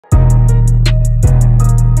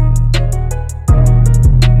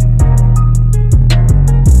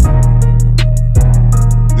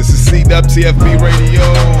CWTFB Radio.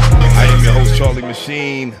 I am your host, Charlie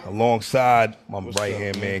Machine, alongside my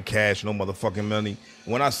right-hand man, Cash, no motherfucking money.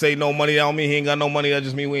 When I say no money, I don't mean he ain't got no money. That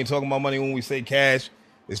just mean we ain't talking about money when we say cash.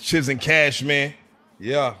 It's Chiz and Cash, man.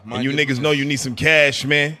 Yeah. And you niggas know you need some cash,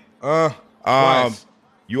 man.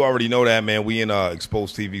 You already know that, man. We in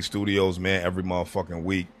Exposed TV Studios, man, every motherfucking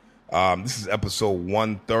week. This is episode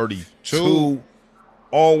 132.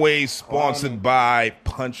 Always sponsored by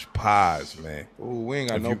Punch Pies, man. Ooh, we ain't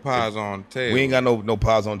got no pies on the table. We ain't got no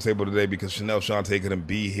pies on the table today because Chanel Shantae couldn't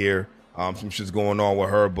be here. Some shit's going on with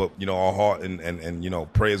her, but you know, our heart and you know,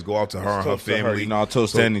 prayers go out to her and her family. You know, I'll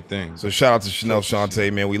toast to anything. So shout out to Chanel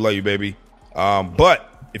Shantae, man. We love you, baby.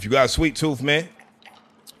 But if you got a sweet tooth, man,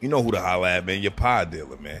 you know who to holla at, man. Your pie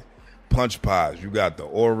dealer, man. Punch Pies. You got the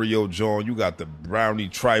Oreo John. You got the brownie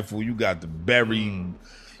trifle. You got the berry.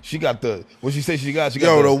 She got the, what she say she got? She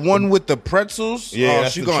got the one with the pretzels? Yeah,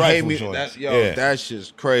 she gonna hate me. That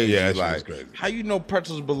shit's crazy. Yeah, like, crazy. How you know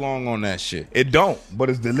pretzels belong on that shit? It don't, but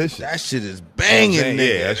it's delicious. That shit is banging,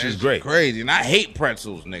 nigga. Yeah, that shit's great. Crazy. And I hate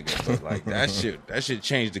pretzels, nigga. But like that shit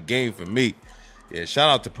changed the game for me. Yeah, shout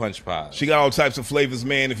out to Punch Pies. She got all types of flavors,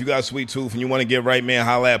 man. If you got a sweet tooth and you want to get right, man,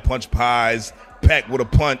 holla at Punch Pies, packed with a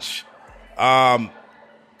punch. Nigga,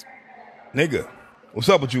 what's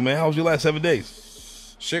up with you, man? How was your last 7 days?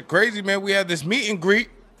 Shit crazy, man. We had this meet and greet.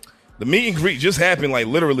 The meet and greet just happened, like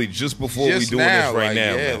literally just before we doing this right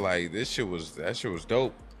now. Yeah, man. like that shit was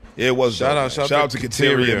dope. Yeah, it was. Shout out to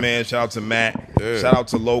Kateria, man. Shout out to Matt. Yeah. Shout out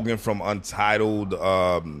to Logan from Untitled.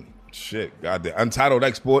 Untitled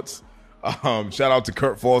Exports. Shout out to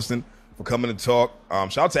Kurt Forston for coming to talk.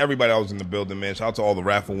 Shout out to everybody that was in the building, man. Shout out to all the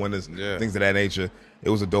raffle winners, things of that nature. It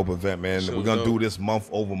was a dope event, man. We're going to do this month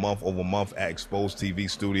over month at Exposed TV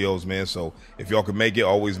Studios, man. So if y'all can make it,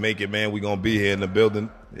 always make it, man. We're going to be here in the building.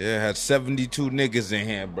 Yeah, it had 72 niggas in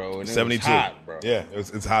here, bro. And 72. It was hot, bro. Yeah,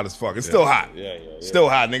 it's hot as fuck. It's still hot. Yeah. Still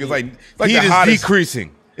hot, niggas. Like heat the is hottest,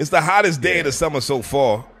 decreasing. It's the hottest day of the summer so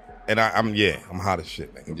far. And I'm hot as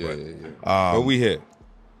shit, nigga. Yeah. But we here.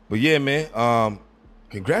 But yeah, man.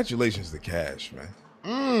 Congratulations to Cash,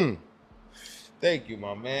 man. Thank you,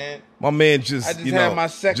 my man. My man just had my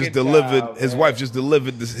second delivered. child, his man. wife just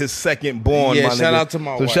delivered his second born. Yeah, my shout nigga. out to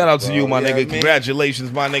my wife. So shout out to bro. you, my Yeah, nigga. man.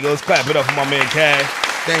 Congratulations, my nigga. Let's clap it up for my man Cash.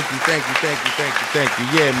 Thank you.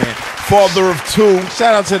 Yeah, man. Father of two.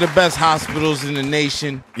 Shout out to the best hospitals in the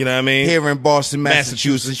nation. You know what I mean? Here in Boston,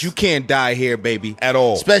 Massachusetts. You can't die here, baby. At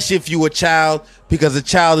all. Especially if you a child, because a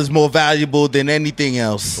child is more valuable than anything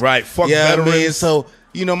else. Right. Fuck veterans. veterans. I mean? So,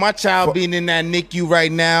 you know, my child being in that NICU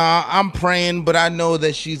right now, I'm praying, but I know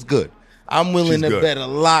that she's good. I'm willing to bet a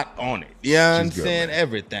lot on it. You understand?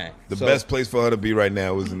 Everything. The best place for her to be right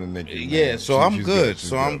now is in the NICU. Yeah, so I'm good.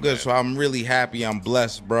 So I'm good. So I'm really happy. I'm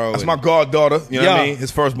blessed, bro. That's my goddaughter. You know what I mean?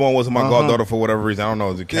 His firstborn wasn't my goddaughter for whatever reason. I don't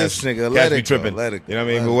know. This nigga, let it tripping. Let it go. You know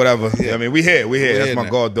what I mean? But whatever. Yeah. You know what I mean? We here. That's my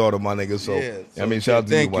now. goddaughter, my nigga. So, I mean, shout out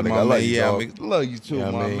to you, my nigga. I love you, dog. I love you too,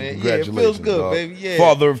 my man. Congratulations, it feels good, dog. baby. Yeah.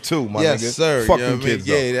 Father of two, my nigga. Yes, sir. Fuck them kids,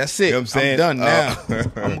 though. Yeah, that's it. You know what I'm saying? I'm done now.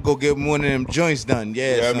 I'm going to go get one of them joints done.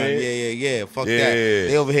 Yeah, son. I mean? Yeah. Fuck Yeah. that.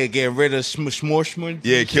 They over here getting rid of smorshman.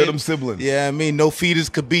 Yeah, kill them siblings. Yeah, I mean, no feeders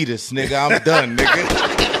could beat us, nigga. I'm done, nigga.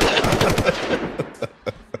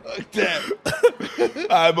 Fuck that.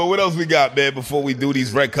 All right, but what else we got, man, before we do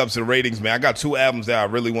these Red Cups and ratings, man? I got two albums that I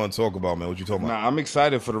really want to talk about, man. What you talking about? Nah, I'm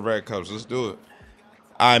excited for the Red Cups. Let's do it.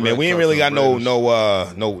 All right, man. We ain't Cups really and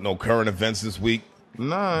got no current events this week.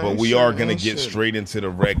 Nah, But we are going to get straight into the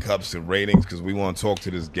Red Cups and ratings because we want to talk to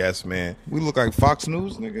this guest, man. We look like Fox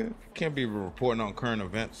News, nigga. Can't be reporting on current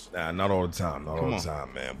events. Nah, not all the time. Not all the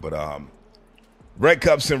time, man. But Red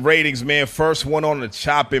Cups and ratings, man. First one on the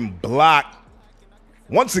chopping block.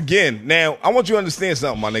 Once again, now, I want you to understand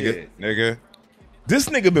something, my nigga. Shit, nigga. This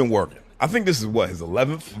nigga been working. I think this is what, his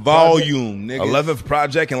 11th volume, nigga. 11th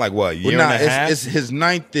project in like what, a year and a half? It's his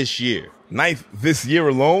 9th this year. 9th this year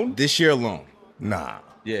alone? This year alone. Nah.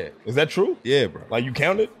 Yeah. Is that true? Yeah, bro. Like you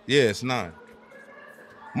counted? Yeah, it's 9.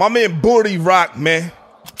 My man Booty Rock, man.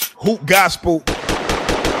 Hoop Gospel.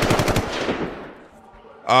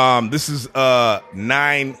 This is a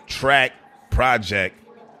 9-track project.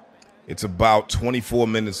 It's about 24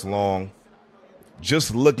 minutes long.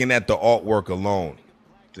 Just looking at the artwork alone,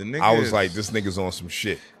 I was like, this nigga's on some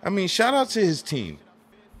shit. I mean, shout out to his team.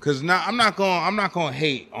 Cause now I'm not gonna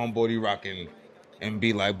hate on Booty Rock and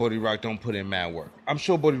be like Booty Rock don't put in mad work. I'm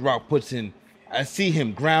sure Booty Rock puts in. I see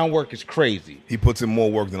him. Groundwork is crazy. He puts in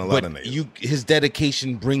more work than a lot of niggas. His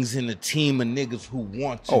dedication brings in a team of niggas who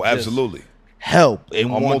want to absolutely help and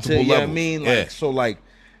on want multiple to. You levels. know what I mean? Like, so like,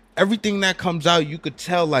 everything that comes out, you could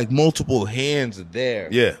tell like multiple hands are there.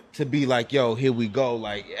 Yeah. To be like, yo, here we go.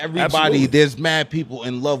 Like everybody, Absolutely. there's mad people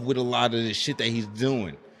in love with a lot of the shit that he's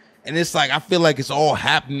doing. And it's like, I feel like it's all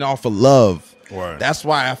happening off of love. Word. That's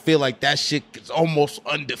why I feel like that shit is almost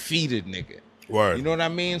undefeated, nigga. Word. You know what I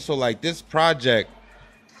mean? So like this project,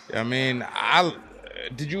 I mean,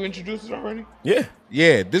 did you introduce it already? Yeah.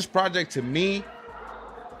 Yeah, this project to me,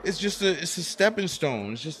 it's a stepping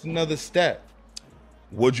stone. It's just another step.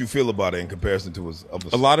 What'd you feel about it in comparison to his other?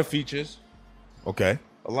 A lot of features. Okay.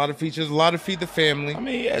 A lot of features. A lot of Feed the Family. I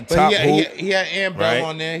mean, he had But Top he Hoop, had Aunt Bell right?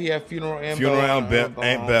 on there. He had Funeral Aunt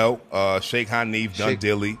Bell, Sheikh Hanif, Dun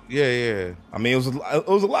Dilly. Yeah. I mean, it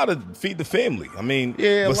was a lot of Feed the Family. I mean,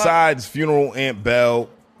 Yeah, besides Funeral Aunt Bell,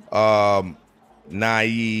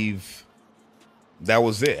 Naive, that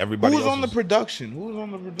was it. Everybody Who was else on the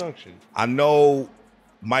production? I know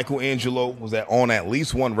Michelangelo was on at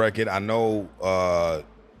least one record. I know,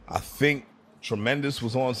 I think Tremendous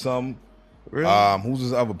was on some. Really? Who's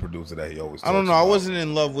his other producer that he always talks I don't know. about? I wasn't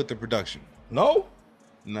in love with the production. No?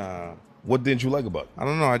 Nah. What didn't you like about it? I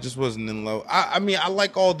don't know. I just wasn't in love. I mean, I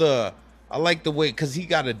like the way, because he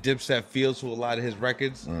got a Dipset feel to a lot of his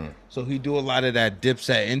records. So he do a lot of that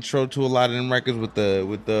Dipset intro to a lot of them records with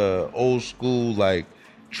the old school like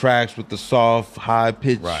tracks with the soft high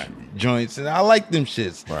pitch joints, and I like them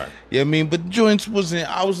shits. Right. Yeah, I mean, but joints wasn't.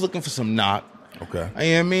 I was looking for some knock. Okay.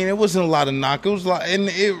 I mean, it wasn't a lot of knock. It was like, and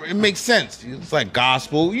it makes sense. It's like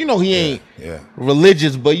gospel. You know, he ain't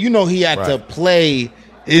religious, but you know he had to play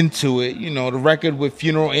into it. You know, the record with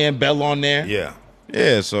Funeral Aunt Bell on there.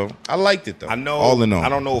 Yeah. So I liked it though. I know. All in all, I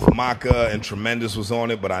don't know if Maka and Tremendous was on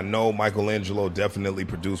it, but I know Michelangelo definitely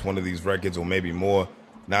produced one of these records, or maybe more.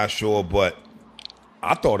 Not sure, but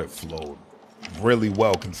I thought it flowed really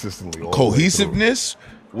well, consistently. Cohesiveness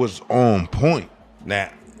was on point.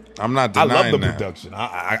 Now, I'm not I denying love the that. production.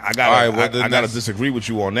 I gotta disagree with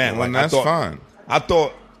you on that. Well, that's fine. I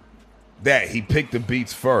thought that he picked the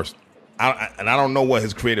beats first, and I don't know what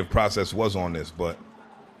his creative process was on this, but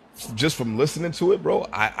just from listening to it, bro,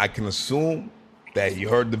 I can assume that he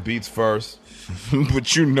heard the beats first.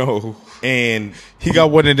 But you know, and he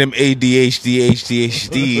got one of them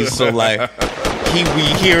ADHDs, so like he be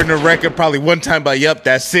hearing the record probably one time, but yep,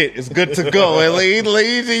 that's it, it's good to go. And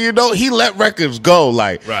you know, he let records go.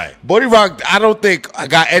 Like Bodie Rock, I don't think I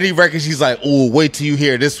got any records. He's like, oh, wait till you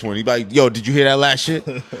hear this one. He be like, yo, did you hear that last shit?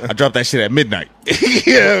 I dropped that shit at midnight.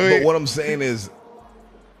 You know what I mean? But what I'm saying is,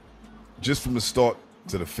 just from the start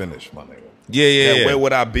to the finish, my nigga. Yeah. Where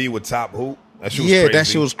would I be with Top Hoop? That shit was crazy. That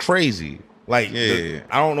shit was crazy. Like,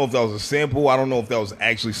 I don't know if that was a sample. I don't know if that was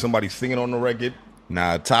actually somebody singing on the record.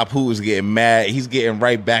 Nah, Top Who is getting mad. He's getting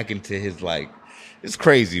right back into his like. It's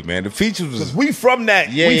crazy, man. The features was we from that.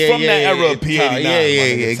 That era of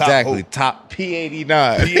P89. Exactly. Top P89.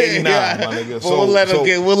 P89, my nigga. So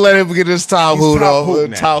we'll let him get his Top Who though.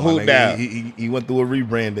 Top Who now. He went through a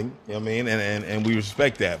rebranding. You know what I mean? And we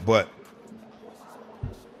respect that. But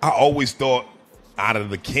I always thought out of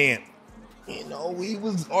the camp, you know, he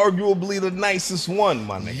was arguably the nicest one,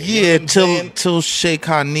 my nigga. Yeah, till Sheikh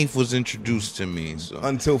Hanif was introduced to me. So.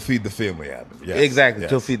 Until Feed the Family happened. Yes. Exactly,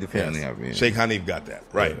 till Feed the Family happened. Yeah. Sheikh Hanif got that,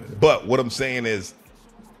 right. Yeah. But what I'm saying is,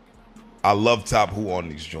 I love Top Who on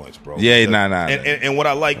these joints, bro. Yeah, nah. And what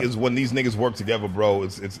I like is when these niggas work together, bro, it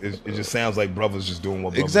just sounds like brothers just doing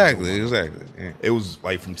what brothers Exactly. Yeah. It was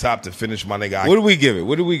like from top to finish, my nigga. What do we give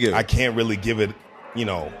it? I can't really give it, you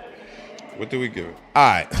know. What do we give it? All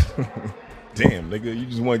right. Damn, nigga, you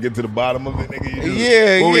just want to get to the bottom of it,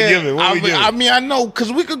 nigga? What we give it? What we give it? I mean, I know,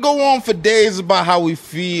 because we could go on for days about how we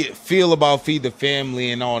feel about Feed the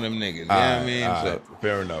Family and all them niggas. You know what I mean? So.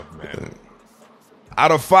 Fair enough, man.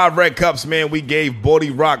 Out of 5 red cups, man, we gave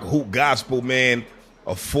Bodie Rock Hoop Gospel, man,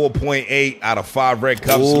 a 4.8 out of 5 red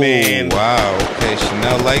cups, man. Wow, okay.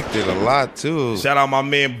 Chanel liked it a lot, too. Shout out my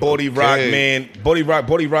man, Bodie Rock, man. Bodie Rock.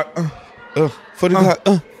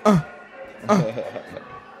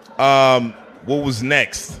 What was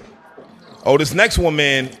next? Oh, this next one,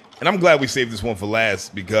 man, and I'm glad we saved this one for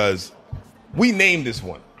last because we named this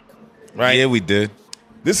one, right? Yeah, we did.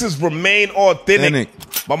 This is Remain Authentic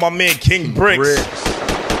by my man King Bricks.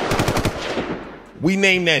 We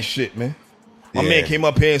named that shit, man. My man came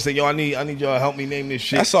up here and said, yo, I need y'all to help me name this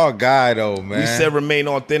shit. That's our guy, though, man. We said Remain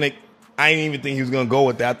Authentic. I didn't even think he was going to go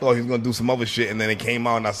with that. I thought he was going to do some other shit, and then it came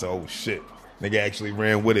out, and I said, oh, shit. Nigga actually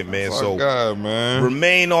ran with it, man. That's so our guy, man.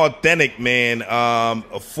 Remain Authentic, man. A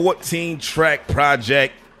 14-track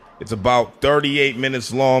project. It's about 38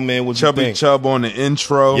 minutes long, man. What you think? Chubb on the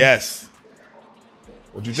intro. Yes.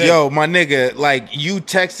 What you think? Yo, my nigga, like, you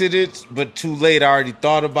texted it, but too late. I already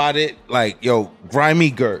thought about it. Like, yo,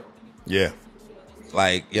 Grimy Gert. Yeah.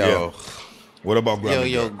 Like, yo. Yeah. What about Grimy?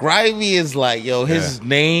 Yo, Grimy is like, yo, his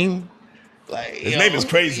name. Like, his name is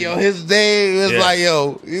crazy. Yo, his name is like,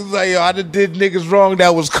 yo, he's like, yo, I done did niggas wrong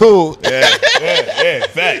that was cool. Yeah,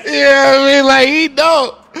 fact. You know what I mean? Like, he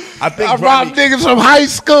know. I robbed niggas from high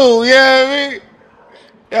school, you know what I mean?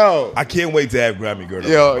 Yo. I can't wait to have Grimy Girl.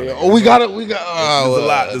 There's a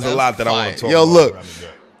lot that I want to talk about.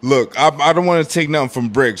 Look, I don't want to take nothing from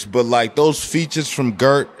Bricks, but like those features from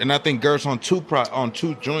Gert, and I think Gert's on two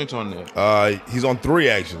joints on there. He's on 3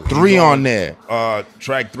 actually. 3 on there.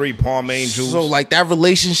 Track 3, Palm Angels. So like that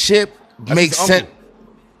relationship makes sense.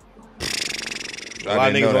 A lot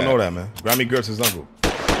of niggas don't know that, man. Grimy Gert's his uncle.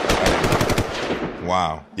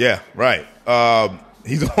 Wow. Yeah, right.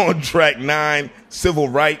 He's on track 9, Civil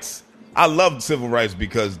Rights. I love Civil Rights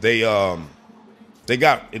because they got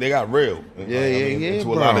real. Into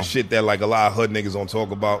a lot of shit that like a lot of hood niggas don't talk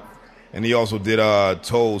about. And he also did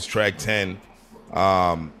Toes track 10.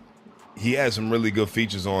 He had some really good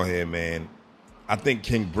features on here, man. I think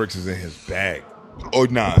King Bricks is in his bag. Oh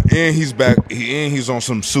nah, and he's back. And he's on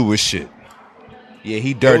some sewer shit. Yeah,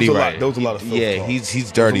 he dirty right. There was a lot of filth. Yeah,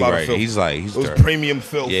 he's dirty right. He's dirty. It was premium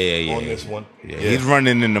filth on this one. Yeah, he's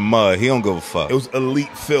running in the mud. He don't give a fuck. It was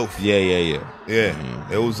elite filth. Yeah.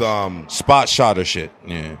 It was spot shotter shit.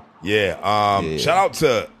 Yeah. Shout out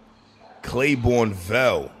to Claiborne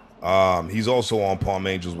Vell. He's also on Palm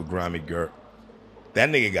Angels with Grimy Gert. That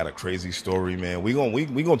nigga got a crazy story, man. We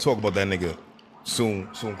gonna talk about that nigga soon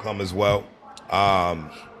come as well.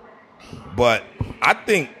 But I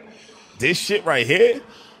think this shit right here,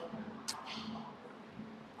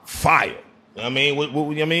 fire. I mean, what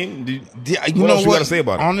I mean? What else you gotta say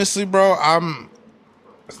about it? Honestly, bro, I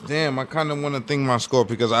kind of want to think my score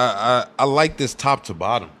because I like this top to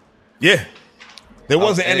bottom. Yeah, there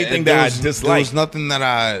wasn't anything that I disliked. There was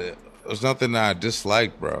nothing that I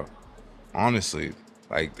disliked, bro. Honestly,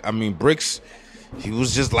 like I mean, Bricks, he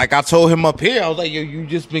was just like I told him up here. I was like, yo, you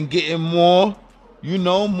just been getting more,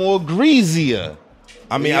 more greasier.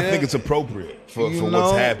 I mean, I think it's appropriate for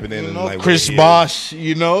what's happening. And like Chris Bosh,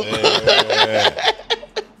 Yeah.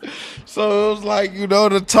 So it was like,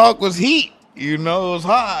 the talk was heat. It was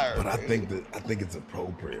hard. But I think it's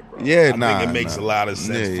appropriate, bro. Yeah, I think it makes a lot of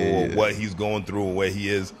sense for what he's going through and where he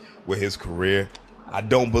is with his career. I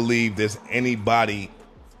don't believe there's anybody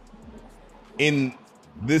in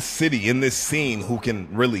this city, in this scene, who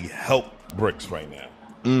can really help Bricks right now.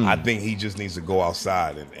 I think he just needs to go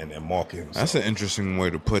outside and market himself. That's an interesting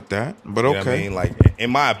way to put that, but you okay. Know what I mean? Like,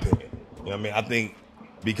 in my opinion. You know what I mean? I think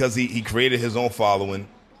because he created his own following.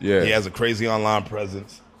 Yeah. He has a crazy online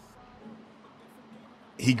presence.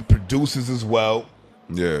 He produces as well.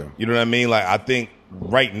 Yeah. You know what I mean? Like, I think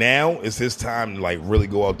right now is his time to, like, really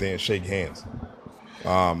go out there and shake hands.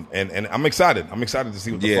 And I'm excited. I'm excited to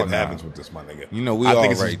see what the fuck happens with this, my nigga. I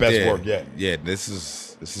think it's his best work yet. Yeah, this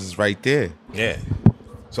is right there. Yeah.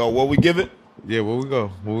 So what we give it? Yeah, where we go?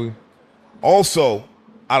 Also,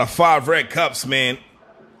 out of 5 red cups, man,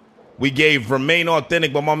 we gave Remain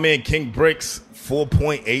Authentic by my man King Bricks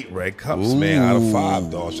 4.8 red cups, man, out of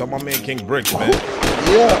 5, dog. Shout out my man King Bricks, man.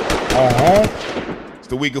 Yeah. It's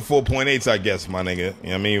the week of 4.8s, I guess, my nigga. You know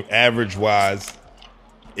what I mean? Average-wise.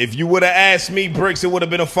 If you would have asked me, Bricks, it would have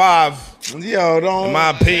been a 5. Yo, don't. In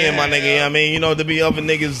my opinion, my nigga. You know what I mean? To be other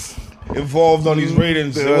niggas involved on these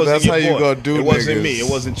ratings. It wasn't that's your how you boy. gonna do. It wasn't niggas. me. It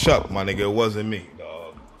wasn't Chuck, my nigga. It wasn't me,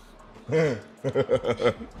 dog.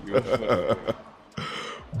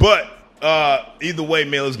 But either way,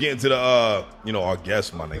 man, let's get into the our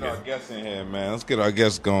guest, my nigga. Get our guest in here, man. Let's get our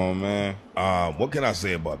guest going, man. What can I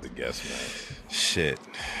say about the guest, man? Shit.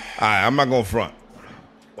 All right, I'm not gonna front.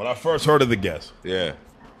 When I first heard of the guest,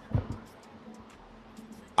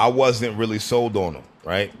 I wasn't really sold on him,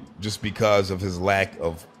 right? Just because of his lack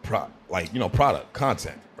of product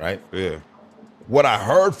content, right? Yeah. What I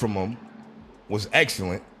heard from him was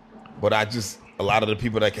excellent, but a lot of the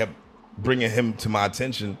people that kept bringing him to my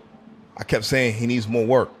attention, I kept saying he needs more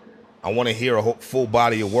work. I want to hear a full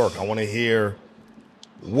body of work. I want to hear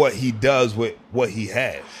what he does with what he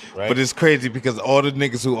has, right? But it's crazy because all the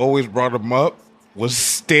niggas who always brought him up was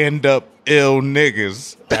stand-up ill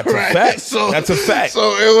niggas. That's a fact. That's a fact. So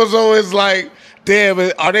it was always like, damn,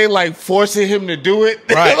 are they like forcing him to do it?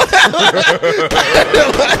 Right.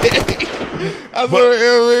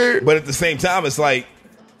 But at the same time, it's like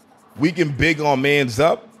we can big on man's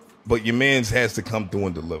up, but your man's has to come through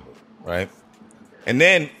and deliver, right? And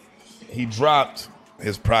then he dropped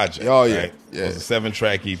his project. Oh yeah, right? yeah. It was a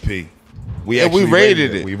 7-track EP. We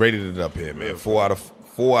rated it. We rated it up here, man. 4 out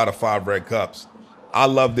of 5 red cups. I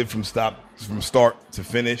loved it from start to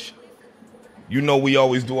finish. We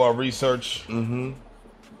always do our research.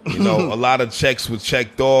 You know, a lot of checks were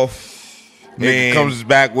checked off. Nigga comes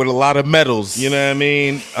back with a lot of medals. You know what I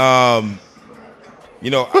mean? You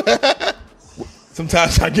know,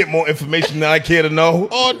 sometimes I get more information than I care to know.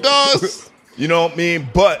 Oh, does. You know what I mean?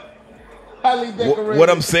 But what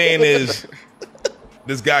I'm saying is,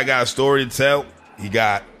 this guy got a story to tell. He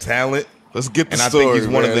got talent. Let's get the story. And I think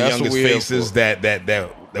he's one of the youngest faces that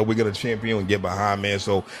we're gonna champion and get behind, man.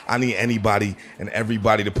 So I need anybody and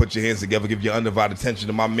everybody to put your hands together, give your undivided attention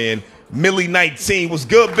to my man Milly19. What's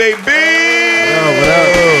good, baby? What up?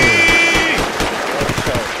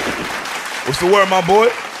 What's the word, my boy?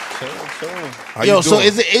 Yo, so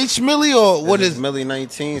is it H Milly or what is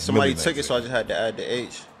Milly19? Somebody Milly19. took it, so I just had to add the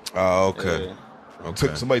H. Oh, okay. Yeah.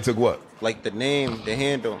 Okay. Somebody took what? Like the name, the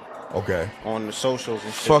handle Okay. on the socials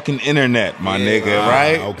and shit. Fucking internet, my Yeah. nigga,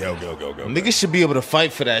 right? Okay. Niggas should be able to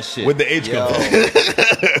fight for that shit. With the H Yo. come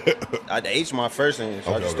from? The H my first name,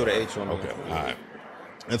 so I just threw the H on there. Okay, all right.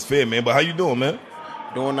 That's fair, man. But how you doing, man?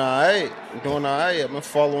 Doing all right. I've been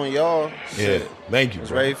following y'all. Shit. Yeah. Thank you, Was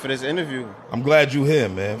bro. ready for this interview. I'm glad you here,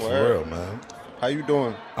 man. For Word. real, man. How you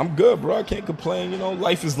doing? I'm good, bro. I can't complain. You know,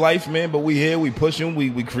 life is life, man. But we here, we pushing,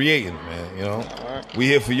 we creating, man. You know, we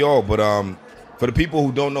here for y'all. But for the people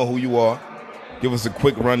who don't know who you are, give us a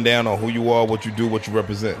quick rundown on who you are, what you do, what you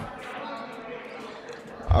represent.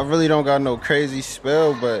 I really don't got no crazy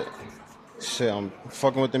spell, but shit, I'm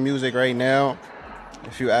fucking with the music right now.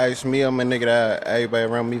 If you ask me, I'm a nigga that everybody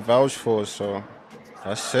around me vouch for, so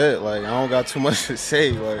that's it. Like, I don't got too much to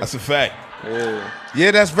say. Like, That's a fact. Yeah,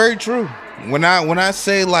 that's very true. When I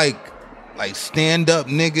say like stand up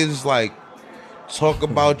niggas like talk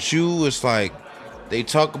about you, it's like they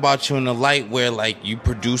talk about you in a light where like you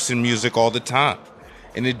producing music all the time.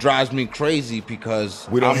 And it drives me crazy because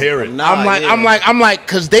We don't hear it. Nah, I'm like,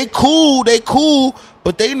 cause they cool,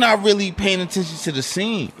 but they not really paying attention to the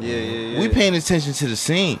scene. Yeah. We paying attention to the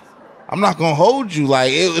scene. I'm not gonna hold you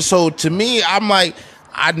like it. So to me, I'm like,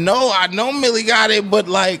 I know Milly got it, but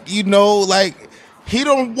like, you know, like he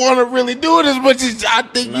don't want to really do it as much as I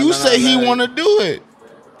think you say he want to do it.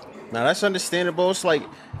 Now that's understandable. It's like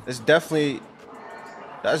that's definitely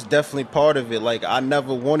part of it. Like I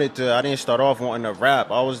didn't start off wanting to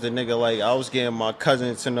rap. I was the nigga like I was getting my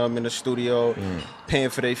cousins and them in the studio, paying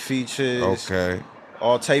for their features. Okay.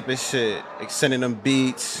 All type of shit. Like sending them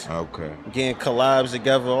beats. Okay. Getting collabs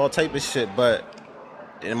together, all type of shit. But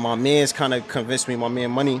then my man's kind of convinced me, my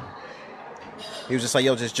man Money. He was just like,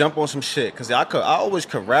 yo, just jump on some shit. Cause I always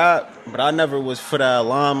could rap, but I never was for that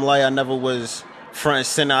limelight. I never was front and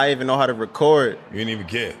center. I even know how to record. You didn't even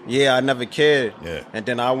care. Yeah, I never cared. Yeah. And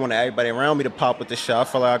then I wanted everybody around me to pop with the shit. I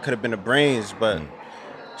felt like I could have been the brains, but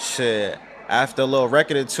shit, after a little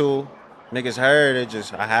record or two, niggas heard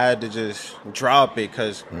it, I had to just drop it,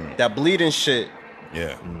 cause that bleeding shit,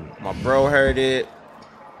 Yeah. my bro heard it.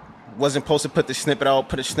 Wasn't supposed to put the snippet out,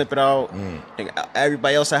 Nigga,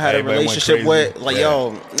 everybody else I had Everybody a went relationship crazy. with, like, Yeah.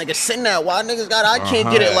 yo, nigga, send that. Why niggas got it? I can't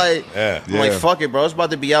get it. Like, Yeah. I'm like, fuck it, bro. It's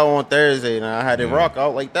about to be out on Thursday, and I had it rock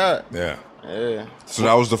out like that. Yeah. Yeah, So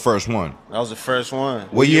that was the first one. that was the first one.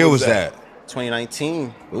 What year was that?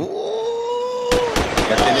 2019. Ooh.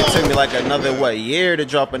 But then it took me like another year to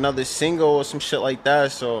drop another single or some shit like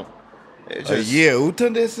that. So it A just year. Who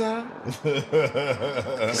turned this on? trying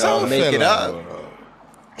to make it up.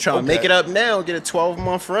 Trying to make it up now. Get a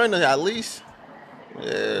 12-month run at least.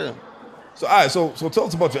 Yeah. So all right, so tell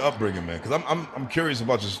us about your upbringing, man, because I'm curious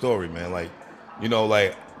about your story, man. Like, you know,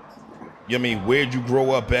 like, I mean, where'd you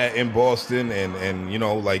grow up at in Boston, and you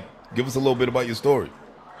know, like, give us a little bit about your story.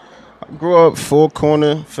 I grew up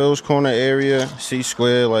Phil's Corner area, C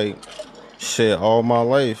Square, like shit all my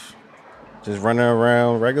life. Just running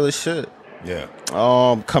around, regular shit. Yeah.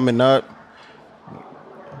 Coming up.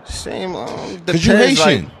 Same. Cause you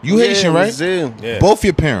Haitian. You Haitian, right? Yeah. Both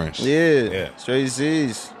your parents. Yeah. Straight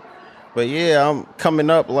Z's. But yeah, I'm coming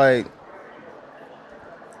up like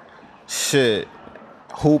shit.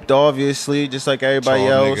 Hooped obviously, just like everybody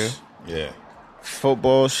Tall else. nigga. Yeah.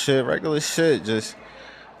 Football shit, regular shit.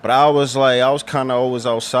 But I was kind of always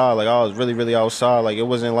outside. Like I was really, really outside. Like it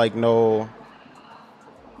wasn't like no.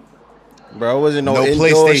 Bro, it wasn't no indoor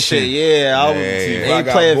PlayStation. shit. Yeah, I ain't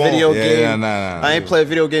play a video game. I ain't play a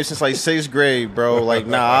video game since like 6th grade, bro. Like,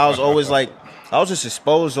 nah, I was always like, I was just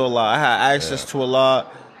exposed to a lot. I had access to a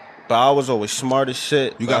lot, but I was always smart as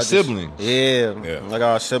shit. You got siblings? Yeah, I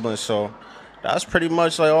got siblings. So that's pretty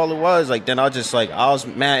much like all it was. Like then I was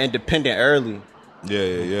mad independent early.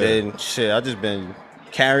 Yeah. Then shit, I just been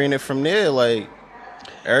carrying it from there. Like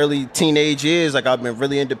early teenage years, like I've been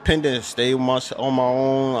really independent, stay on my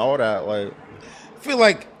own, all that. Like I feel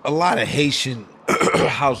like a lot of Haitian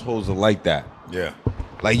households are like that. Yeah.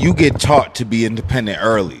 Like you get taught to be independent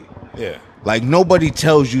early. Yeah. Like nobody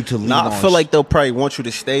tells you to leave. I feel like they'll probably want you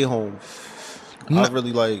to stay home. I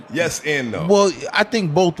really like. Yes and no. Well, I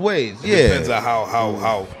think both ways. It depends on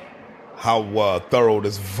how thorough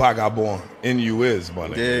this vagabond in you is,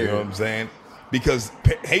 buddy. Yeah. You know what I'm saying? Because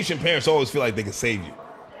Haitian parents always feel like they can save you.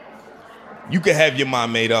 You can have your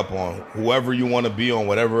mind made up on whoever you want to be, on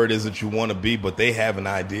whatever it is that you want to be, but they have an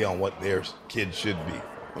idea on what their kid should be,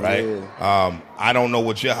 right? Yeah. I don't know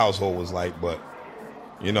what your household was like, but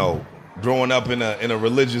you know, growing up in a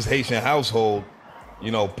religious Haitian household,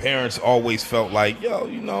 you know, parents always felt like, yo,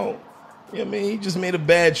 you know what I mean, he just made a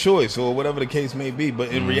bad choice or whatever the case may be. But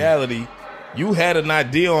in reality, you had an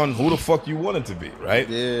idea on who the fuck you wanted to be, right?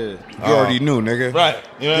 Yeah. You already knew, nigga. Right.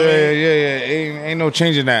 You know what I mean? Yeah. Ain't no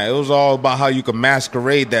changing that. It was all about how you could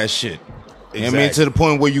masquerade that shit. Exactly. You know what I mean? To the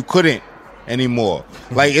point where you couldn't anymore.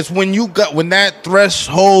 Like, it's when that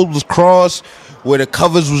threshold was crossed, where the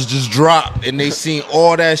covers was just dropped and they seen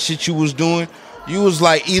all that shit you was doing, you was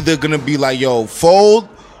like either gonna be like, yo, fold,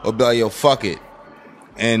 or be like, yo, fuck it.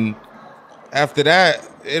 And after that,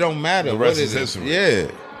 it don't matter. The rest is history.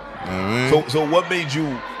 Yeah. Mm-hmm. So what made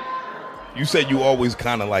you said you always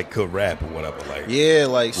kind of like could rap or whatever, like yeah,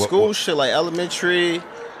 like school shit, like elementary,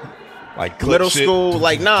 like middle shit? school,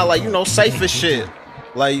 like like, you know, cypher shit,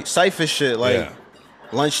 like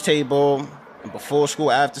lunch table, before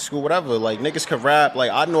school, after school, whatever. Like niggas could rap.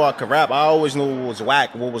 Like I knew I could rap. I always knew what was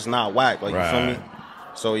whack, what was not whack. Like you feel me?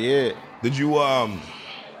 So yeah. Did you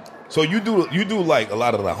So you do like a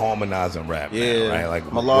lot of the harmonizing rap, yeah, now, right?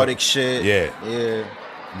 Like melodic shit. Yeah.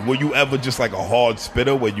 Were you ever just like a hard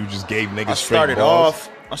spitter where you just gave niggas straight balls?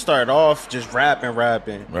 I started off just rapping.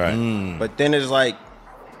 Right. But then it's like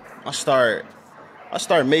I started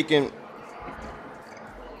making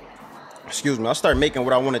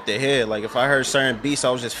what I wanted to hear. Like if I heard certain beats,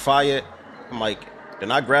 I was just fired. I'm like, then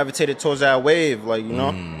I gravitated towards that wave, like, you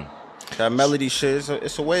know. That melody shit,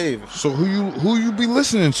 it's a wave. So who you be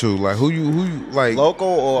listening to? Like who you like, local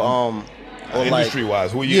or industry like,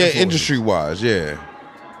 wise? Who you industry wise, yeah.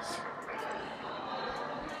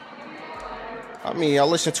 I mean, I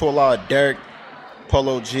listen to a lot of Derek,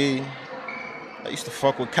 Polo G. I used to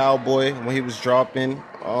fuck with Cowboy when he was dropping.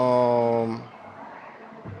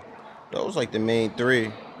 Those like the main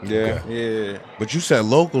three. Yeah. Yeah. But you said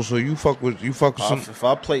local, so you fuck with some. If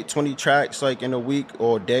I played 20 tracks like in a week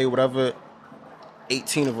or a day, whatever,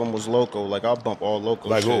 18 of them was local. Like I'll bump all local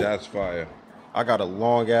like shit. Who? That's fire. I got a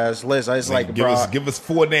long ass list. I just like, give us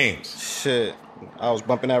 4 names. Shit. I was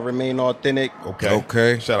bumping that Remain Authentic.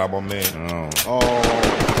 Okay. Shout out my man.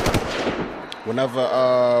 Whenever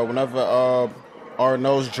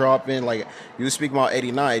R&O's dropping, like you speak about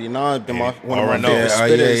 89. 89 been one of my favorite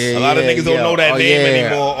spitters. A lot of niggas don't know that name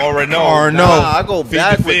anymore. R&O. Nah, I go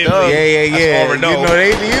back with them. Yeah. R&O.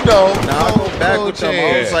 You know. Nah, I go back with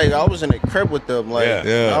them. I was in the crib with them. Like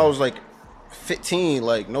I was like 15.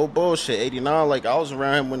 Like no bullshit. 89. Like I was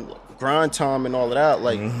around him when grind time and all of that.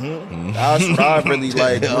 Like that's what I really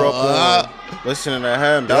like grew up on, listening to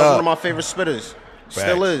him. That was one of my favorite spitters.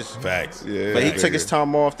 Still is. Facts. Yeah. But he took his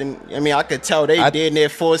time off. And I mean, I could tell they did near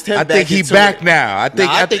forced him back. I think he back now. I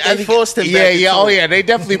think they forced him back. Yeah. Oh yeah, they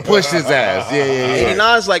definitely pushed his ass. Yeah.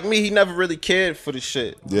 89's like me. He never really cared for the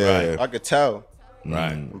shit. Yeah. I could tell.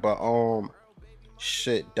 Right. But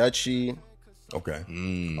shit, Dutchy. Okay.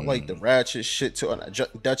 I like the ratchet shit too.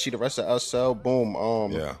 Dutchy, the rest of SL. Boom.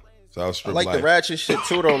 Yeah. So I like the ratchet shit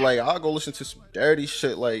too though. Like I'll go listen to some dirty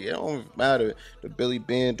shit. Like it don't matter. The Billy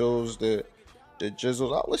Bandos, the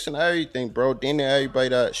Jizzles. I listen to everything, bro. Damn near everybody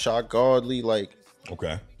that shot Godly, like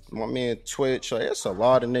my man Twitch. Like it's a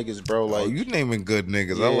lot of niggas, bro. Like you naming good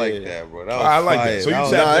niggas. I like that, bro. That I like that. So you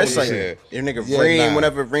said it's like your nigga Reem.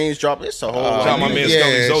 Whenever Reem's drop, it's a whole lot. Shout my man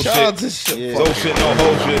Scully. So shit, no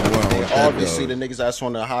whole shit. Obviously the niggas that's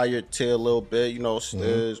on the higher tier a little bit, you know,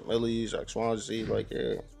 Stiz, Milly's, X1Z, like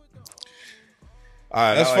All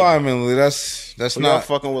right, that's fine, Milly. That's not not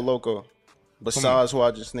fucking with Loco. Besides who I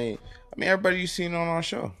just named. I mean, everybody you seen on our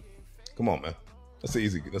show. Come on, man. That's an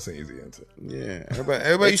easy answer. Yeah,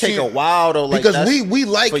 everybody. It take a while though, like because we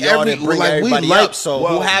like everybody up. So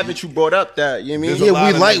who haven't you brought up that? You know what I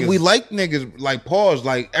mean? Yeah, we like niggas like pause.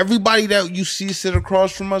 Like everybody that you see sit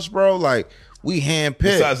across from us, bro. Like we handpicked.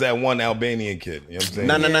 Besides that one Albanian kid, you know what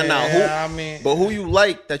I'm saying? No. But who you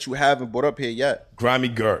like that you haven't brought up here yet? Grimy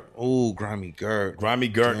Gert. Ooh, Grimy Gert. Grimy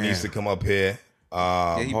Gert needs to come up here. He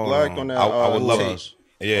blacked on that. I would love it.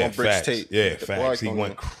 Yeah, on Bricks facts. tape. Yeah, facts. He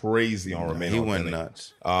went crazy on Remain. He went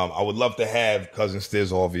nuts. I would love to have Cousin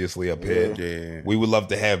Stiz obviously up here. Yeah. We would love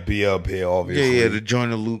to have B up here, obviously. Yeah, the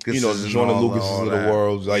Joyner Lucas. You know, the Joyner Lucases of the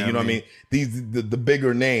world. Like, you know what I mean? These the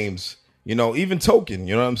bigger names You know, even Token,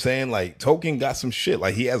 you know what I'm saying? Like, Token got some shit.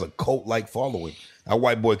 Like, he has a cult-like following. That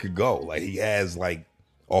white boy could go. Like, he has, like,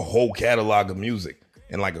 a whole catalog of music.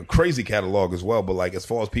 And, like, a crazy catalog as well. But, like, as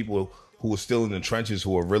far as people who are still in the trenches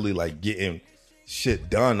who are really, like, getting shit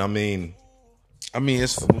done, I mean,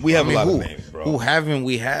 it's we have a lot of names, bro. Who haven't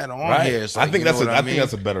we had on right. here? Like, I think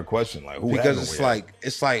that's a better question. Like, who? Because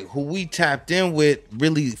it's like who we tapped in with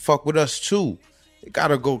really fuck with us too. It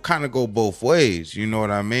gotta go both ways. You know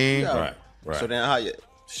what I mean? Yeah. Right. So then how you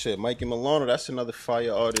Mikey Milano, that's another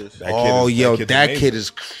fire artist. That kid is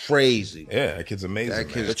crazy. Yeah, that kid's amazing. That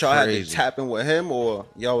kid but y'all had to tap in with him, or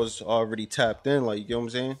y'all was already tapped in, like, you know what I'm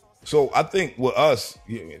saying? So I think with us,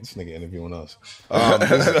 this nigga interviewing us. I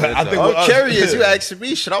think I'm curious. You asking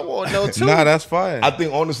me, shit, I want to know too. Nah, that's fine. I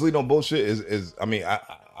think honestly, no bullshit is. I mean, I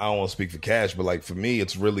don't want to speak for Cash, but like for me,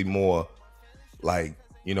 it's really more like,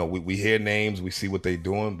 you know, we hear names, we see what they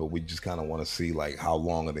doing, but we just kind of want to see like how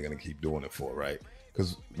long are they gonna keep doing it for, right?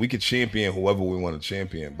 Because we could champion whoever we want to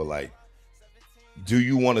champion, but like, do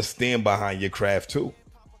you want to stand behind your craft too?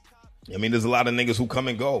 I mean, there's a lot of niggas who come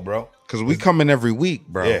and go, bro. Because we come in every week,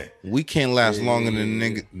 bro. Yeah. We can't last longer than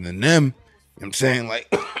them. You know what I'm saying?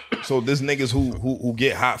 Like, so there's niggas who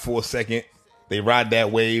get hot for a second, they ride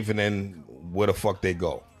that wave, and then where the fuck they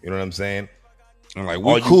go? You know what I'm saying? And like,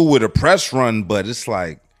 we're cool with a press run, but it's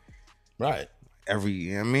like, right. Are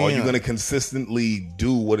you going to consistently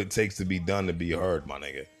do what it takes to be done to be heard, my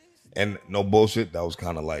nigga? And no bullshit, that was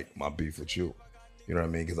kind of like my beef with you. You know what I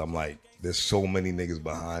mean? Because I'm like, there's so many niggas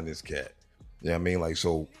behind this cat. You know what I mean? Like,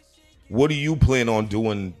 so what do you plan on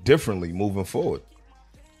doing differently moving forward?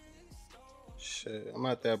 Shit, I'm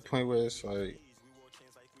at that point where it's like,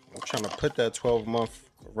 I'm trying to put that 12-month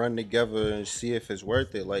run together and see if it's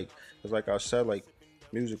worth it. Like, because like I said, like,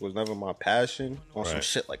 music was never my passion. On some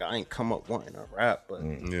shit, like, I ain't come up wanting to rap, but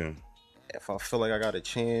if I feel like I got a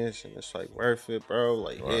chance and it's like worth it, bro,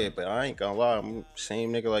 like, yeah, but I ain't gonna lie, I'm the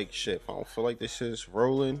same nigga, like, shit, if I don't feel like this shit's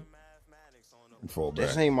rolling,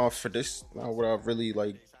 this ain't this not what I really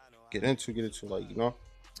like get into, like, you know,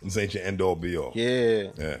 this ain't your end all be all.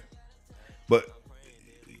 Yeah, but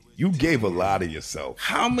you gave a lot of yourself.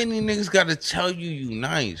 How many niggas gotta tell you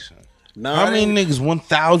nice? Nah, how many niggas?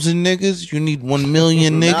 1,000 niggas? You need 1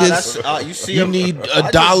 million niggas? You see, you need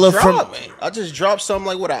 $1 from. I just dropped something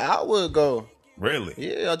like what, an hour ago. Really?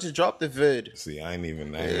 Yeah, I just dropped the vid. See, I ain't even.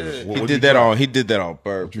 He did that on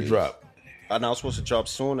purpose. What you drop? I was supposed to drop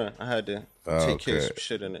sooner. I had to take care of some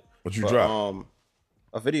shit in it. What you drop?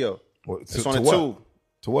 A video. It's on the tube.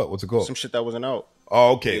 To what? What's it called? Some shit that wasn't out.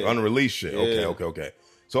 Oh, okay. Unreleased shit. Yeah. Okay.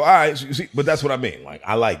 So, all right. So, you see, but that's what I mean. Like,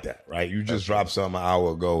 I like that, right? You just dropped something an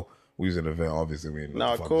hour ago. We was in an event. Obviously, we didn't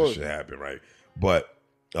know the fuck this shit happened, right? But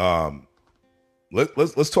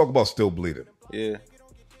let's talk about Still Bleeding. Yeah.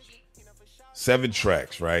 7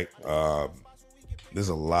 tracks, right? There's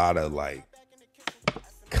a lot of like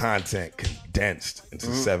content condensed into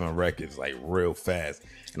 7 records, like real fast.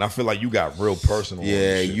 And I feel like you got real personal. Yeah, on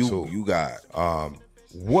this shit too. You got.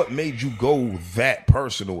 What made you go that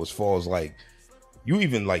personal as far as like you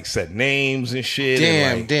even like set names and shit?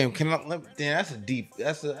 Damn.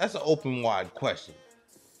 That's an open wide question.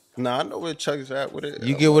 Nah, I know where Chuck's at with it.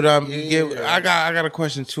 You get what I'm. I got a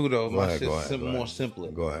question too though. My shit's more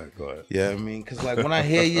simpler. Go ahead. Yeah, I mean, cause like when I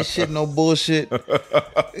hear your shit, no bullshit.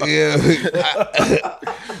 Yeah.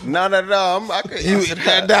 No. I could answer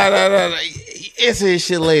that. No. Answer his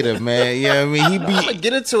shit later, man. Yeah, I mean, I'm gonna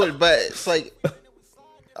get into it, but it's like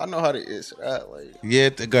I know how to answer that. Like, yeah,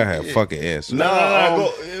 go ahead. Fuck it, answer.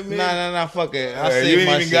 No, fuck it. I say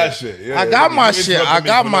my shit. Got shit. Yeah, I got my shit. I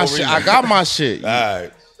got my shit. All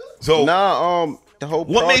right. So the whole.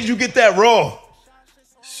 What made you get that raw?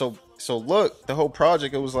 So look, the whole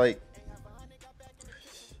project, it was like,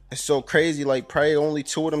 it's so crazy. Like, probably only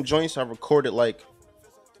 2 of them joints I recorded. Like,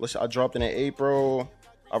 I dropped in April.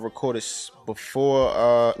 I recorded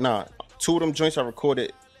before. 2 of them joints I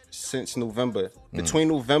recorded since November. Between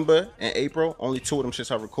November and April, only 2 of them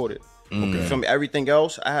shits I recorded. Okay. From everything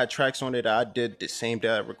else, I had tracks on it that I did the same day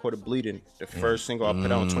I recorded Bleeding. The first single I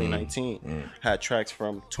put out in 2019. Had tracks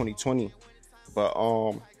from 2020. But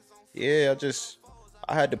yeah,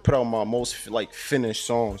 I had to put out my most like finished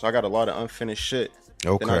songs. I got a lot of unfinished shit.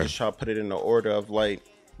 Okay. Then I just try to put it in the order of like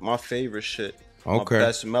my favorite shit. Okay. My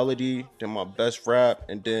best melody, then my best rap,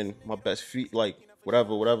 and then my best feat, like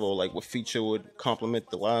whatever, like what feature would complement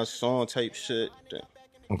the last song type shit. Then.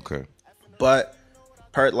 Okay. But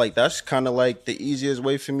like that's kind of like the easiest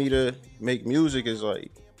way for me to make music is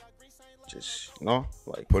like just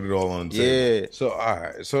like put it all on the table. Yeah. So all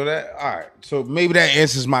right. So maybe that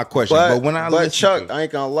answers my question. But when I Chuck, I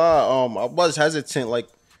ain't gonna lie, I was hesitant. Like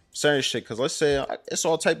certain shit. Cause let's say it's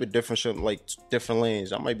all type of different shit, like different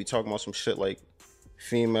lanes. I might be talking about some shit like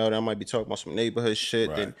female, then I might be talking about some neighborhood shit.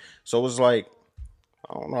 Right. Then so it was like,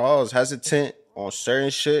 I don't know, I was hesitant on certain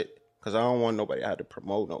shit because I don't want nobody to have to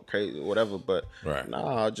promote no crazy or whatever. But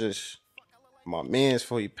nah, my man's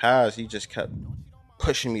before he passed, he just kept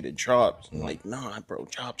pushing me to drop. Like, nah, bro,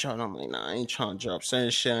 drop. And I'm like, nah, I ain't trying to drop certain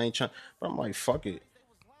shit. I ain't trying. But I'm like, fuck it.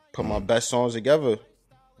 Put my best songs together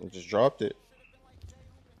and just dropped it.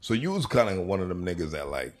 So you was kind of one of them niggas that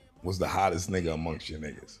like was the hottest nigga amongst your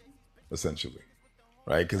niggas, essentially,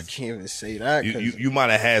 right? Because I can't even say that. You might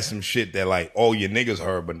have had some shit that like all your niggas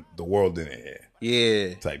heard, but the world didn't hear.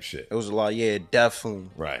 Yeah, type shit. It was a lot. Yeah, definitely.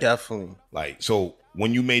 Right, definitely. Like, so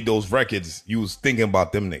when you made those records, you was thinking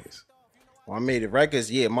about them niggas. When I made the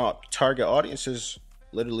records, yeah, my target audience is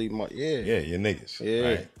literally my your niggas. Yeah,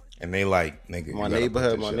 right? And they like nigga, my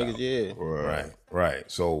neighborhood, my niggas. Out. Yeah,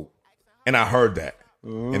 right. So, and I heard that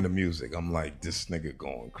in the music. I'm like, this nigga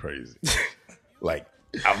going crazy. Like,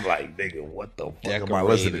 I'm like, nigga, what the fuck am I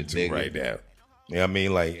listening to right now? You know what I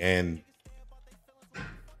mean? Like, and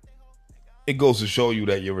it goes to show you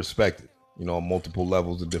that you're respected, you know, on multiple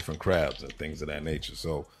levels of different crowds and things of that nature.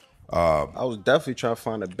 So, I was definitely trying to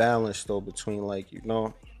find a balance though between like, you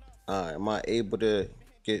know, am I able to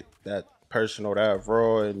get that person or that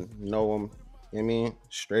raw and know them, you know what I mean,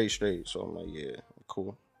 straight. So I'm like, yeah,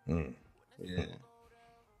 cool. Yeah,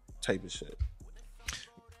 type of shit.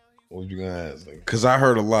 What you gonna ask? Because I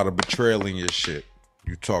heard a lot of betrayal in your shit.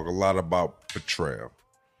 You talk a lot about betrayal.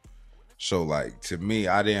 So like, to me,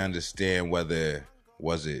 I didn't understand whether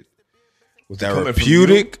was it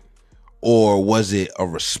therapeutic or was it a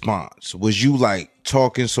response? Was you like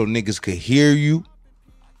talking so niggas could hear you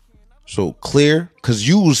so clear? Because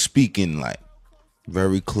you was speaking like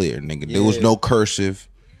very clear, nigga. There was no cursive.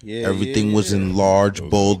 Yeah, everything was in large,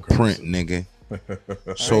 bold print, nigga.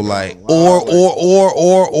 So like, or,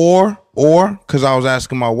 because I was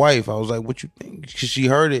asking my wife, I was like, what you think? Because she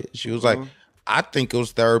heard it. She was like, I think it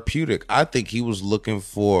was therapeutic. I think he was looking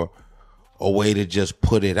for a way to just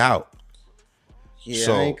put it out. Yeah,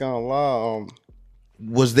 so, I ain't gonna lie.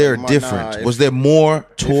 Was there a difference? Was there more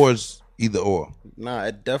towards either or? Nah,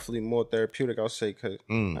 it definitely more therapeutic, I'll say, because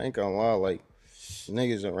I ain't gonna lie, like,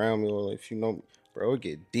 niggas around me, or like, if you know, bro, it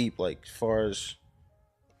get deep, like, as far as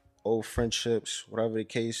old friendships, whatever the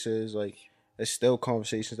case is, like, there's still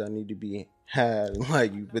conversations that need to be had,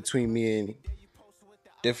 like, between me and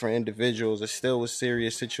different individuals. It still was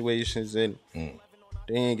serious situations, and they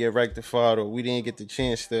didn't get rectified, or we didn't get the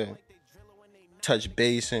chance to touch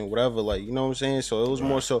base and whatever, like, you know what I'm saying? So it was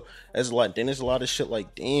more so, as a lot, then there's a lot of shit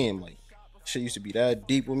like, damn, like, shit used to be that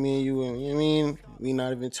deep with me and you, and you know what I mean? We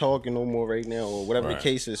not even talking no more right now, or whatever the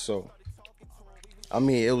case is. So I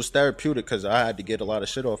mean, it was therapeutic because I had to get a lot of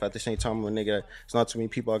shit off. At the same time, a nigga, it's not too many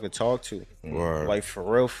people I could talk to. Like, for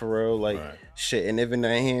real, like, shit. And even that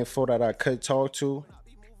handful that I could talk to,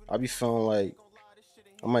 I be feeling like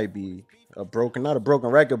I might be not a broken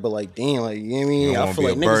record, but like, damn, like, you know what I mean? I feel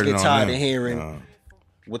like niggas get tired of hearing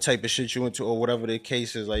what type of shit you into or whatever the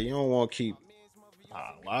case is. Like, you don't want to keep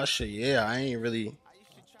a lot of shit. Yeah, I ain't really,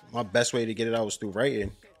 my best way to get it out was through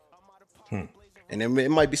writing. And it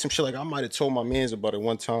might be some shit like I might have told my mans about it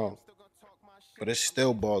one time, but it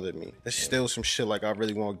still bothered me. There's still some shit like I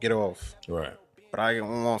really want to get off. Right. But I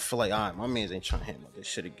don't want to feel like, all right, my mans ain't trying to handle this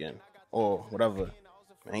shit again. Or whatever.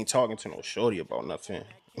 I ain't talking to no shorty about nothing.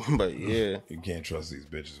 But yeah. You can't trust these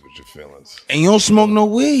bitches with your feelings. And you don't smoke no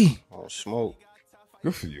weed. I don't smoke.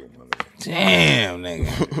 Good for you, man. Damn,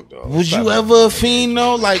 nigga. Was you ever a fiend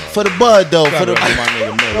though? Like for the bud though? For the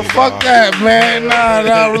fuck that, man.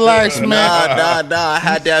 Nah, relax, man. Nah. I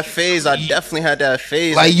had that phase. I definitely had that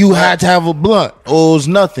phase. Like you had to have a blunt, or it was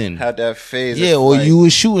nothing. Had that phase. Yeah, or like, you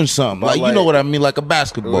was shooting something. Like you know what I mean, like a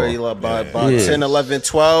basketball. Like by 10, 11,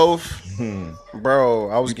 12. Bro,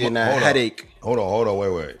 I was getting that headache. Hold on,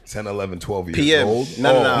 wait. 10, 11, 12 years PM. old?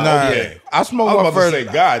 No. Yeah. I smoked my first. Say,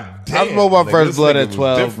 God damn. I smoked my first blood at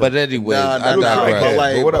 12, but anyways, I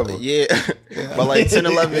digress. Whatever. Yeah, but like 10,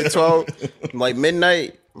 11, 12, like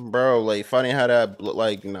midnight, bro. Like if I didn't have that,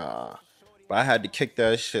 like nah. But I had to kick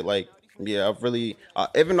that shit. Like yeah, I really,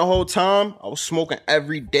 even the whole time I was smoking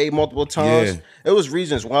every day, multiple times. Yeah. It was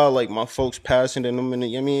reasons why, like my folks passing and them, and you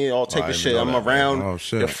know what I mean, all type of shit. I'm around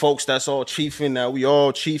the folks that's all chiefing. Now we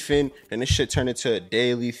all chiefing, and this shit turned into a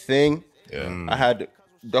daily thing. Yeah, I had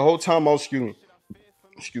the whole time I was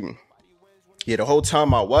excuse me. Yeah, the whole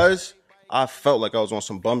time I felt like I was on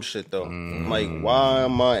some bum shit though. Like why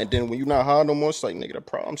am I? And then when you're not high no more, it's like nigga, the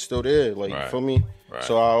problem's still there. Like you feel me? Right.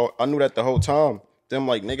 So I knew that the whole time. Then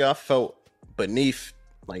like nigga, I felt beneath.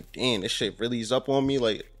 Like damn, this shit really is up on me.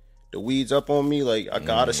 Like the weeds up on me. Like I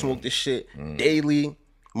gotta smoke this shit daily,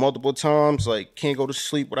 multiple times. Like can't go to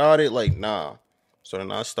sleep without it. Like nah. So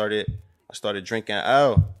then I started drinking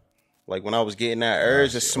L. Like when I was getting that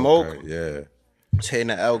urge to smoke. Okay, yeah. Hitting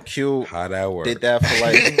the LQ. How that work? Did that for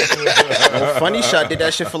like funny shot. Did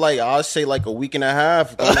that shit for like I'll say like a week and a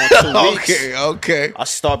half, going on 2 weeks. Okay. I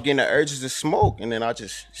stopped getting the urges to smoke, and then I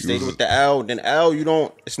just stayed with the L. Then L, you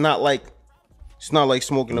don't. It's not like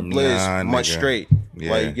smoking a blizz much straight.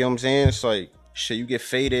 Yeah. Like you get what I'm saying? It's like shit. You get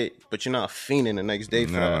faded, but you're not fiending the next day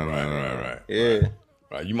for that. Right. Yeah.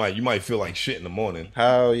 Right, you might feel like shit in the morning.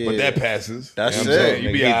 Hell yeah. But that passes. That's you know it.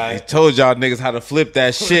 You be all right. He told y'all niggas how to flip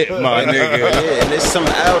that shit, my nigga. Yeah, and there's some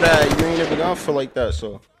out that you ain't never gonna feel like that.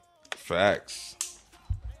 So Facts.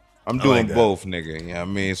 I'm doing both, nigga. You know what I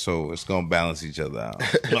mean? So it's gonna balance each other out.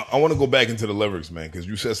 No, I want to go back into the lyrics, man, because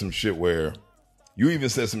you said some shit where you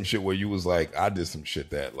was like, I did some shit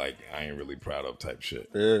that like I ain't really proud of type shit.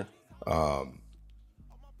 yeah.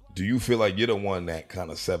 Do you feel like you're the one that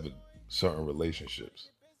kind of severed certain relationships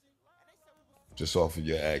just off of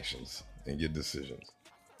your actions and your decisions?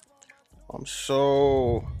 I'm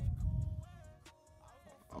so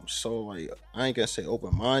like I ain't gonna say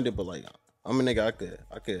open minded, but like I'm a nigga.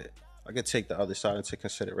 I could take the other side into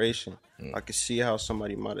consideration. I could see how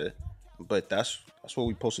somebody might have, but that's what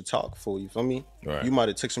we supposed to talk for. You feel me? Right. You might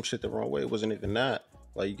have took some shit the wrong way. It wasn't even that.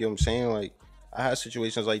 Like you get what I'm saying? Like I had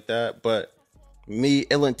situations like that, but me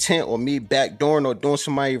ill intent or me backdooring or doing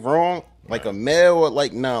somebody wrong, like a male or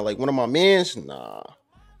like like one of my mans,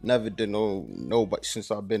 never did nobody since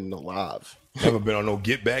I've been alive. Never been on no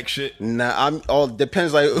get back shit? Nah, I'm all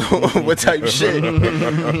depends like what type of shit.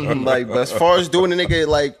 Like, but as far as doing a nigga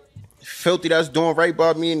like filthy that's doing right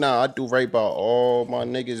by me, I do right by all my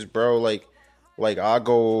niggas, bro. Like I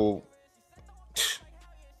go,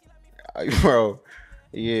 bro.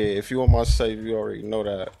 Yeah, if you on my site, you already know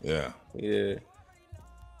that. Yeah.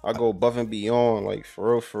 I go above and beyond, like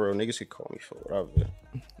for real. Niggas can call me for whatever.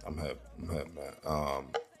 I'm happy, man.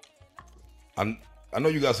 I know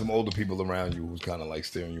you got some older people around you who's kind of like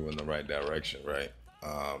steering you in the right direction, right?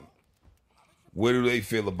 What do they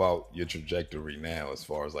feel about your trajectory now as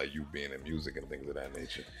far as like you being in music and things of that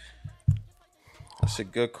nature? That's a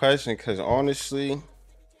good question, because honestly,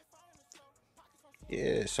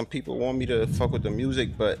 yeah, some people want me to fuck with the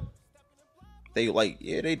music, but they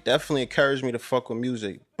they definitely encourage me to fuck with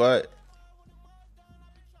music, but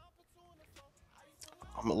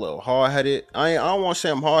I'm a little hard-headed. I don't want to say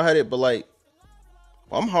I'm hard-headed, but like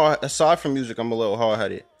I'm hard. Aside from music, I'm a little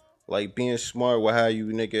hard-headed. Like being smart, what have you,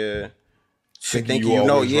 nigga? Thinking you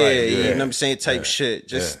know, yeah, you know what I'm saying, type shit.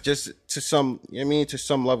 Just to some, you know what I mean, to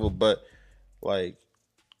some level, but like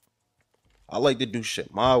I like to do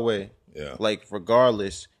shit my way. Yeah. Like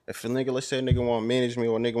regardless. If a nigga, let's say a nigga want to manage me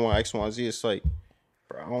or a nigga want X, Y, Z, it's like,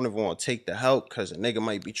 bro, I don't even want to take the help because a nigga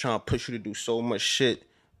might be trying to push you to do so much shit.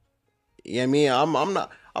 You know what I mean?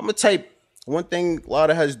 I'm a type, one thing a lot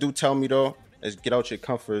of heads do tell me though, is get out your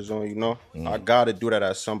comfort zone, you know? I gotta do that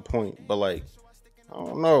at some point. But like, I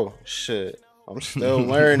don't know. Shit. I'm still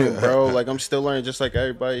learning, bro. Like I'm still learning just like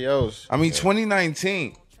everybody else. I mean,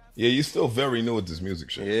 2019. Yeah, you're still very new at this music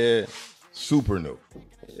shit. Yeah. Super new.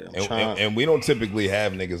 Yeah, and we don't typically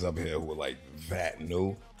have niggas up here who are like that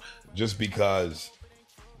new, just because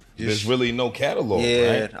there's really no catalog.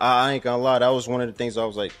 Yeah, right? I ain't gonna lie. That was one of the things I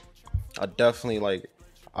was like, I definitely like.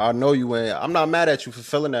 I know you ain't. I'm not mad at you for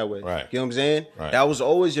feeling that way. Right. You know what I'm saying? Right. That was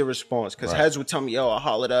always your response, because heads would tell me, "Yo, I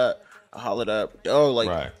hollered up, yo,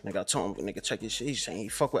 like, nigga, I told him, nigga, check your shit. He's saying he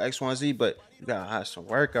fuck with X, Y, Z, but you gotta have some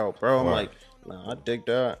workout, bro." I'm like, nah, I dig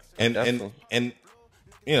that. And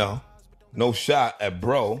you know. No shot at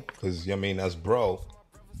bro, because I mean that's bro,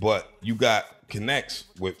 but you got connects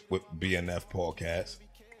with BNF podcast.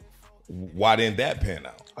 Why didn't that pan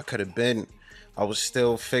out? I could have been. I was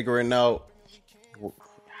still figuring out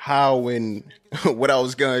how and what I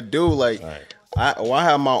was gonna do. Like, I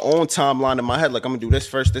had my own timeline in my head. Like, I'm gonna do this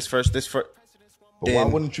first. But why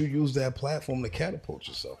wouldn't you use that platform to catapult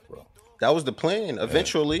yourself, bro? That was the plan.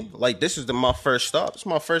 Eventually, like this is my first stop. It's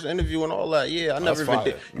my first interview and all that. Yeah, I never even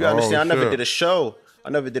did. You understand? I never did a show.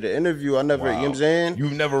 I never did an interview. I never. You know what I'm saying?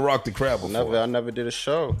 You've never rocked the crowd before. I never did a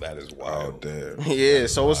show. That is wild. Damn. Yeah.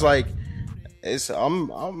 So it's like,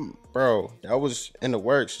 I'm bro. That was in the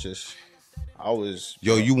works. Just I was.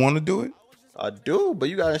 Yo, you want to do it? I do, but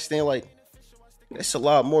you gotta understand. Like, it's a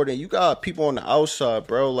lot more than you got people on the outside,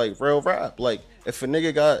 bro. Like real rap. Like if a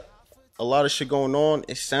nigga got a lot of shit going on,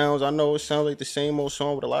 I know it sounds like the same old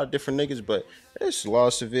song with a lot of different niggas, but there's a lot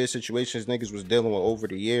of severe situations niggas was dealing with over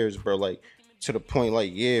the years, bro. Like to the point,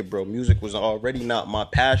 like, yeah, bro, music was already not my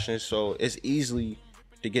passion, so it's easy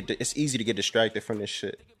to get distracted from this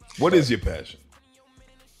shit. What is your passion?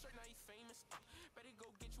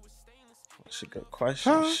 That's a good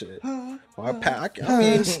question. Shit. I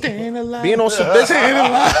mean, staying alive. Being on some business.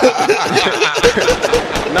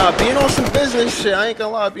 Nah, being on some business shit. I ain't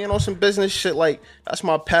gonna lie. Being on some business shit, like, that's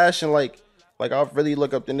my passion. Like I really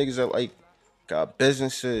look up the niggas that, like, got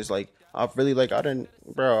businesses. Like, I really, like, I don't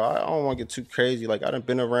want to get too crazy. Like, I done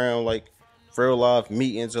been around, like, real live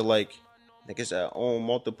meetings of, like, niggas that own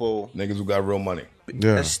multiple. Niggas who got real money.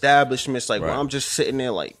 Establishments. Like, where I'm just sitting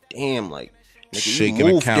there, like, damn, like, nigga, you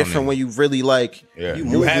move different when you really, like, you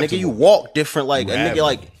move, nigga, you walk different. Like, a nigga,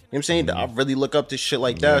 like, you know what I'm saying? I really look up to shit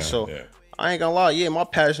like that. So, I ain't gonna lie. Yeah, my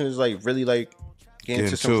passion is, like, really, like, getting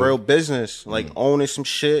into some real business. Like, owning some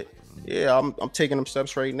shit. Yeah, I'm taking them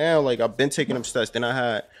steps right now. Like, I've been taking them steps. Then I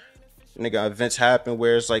had, nigga, events happen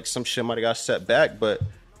where it's, like, some shit might have got set back. But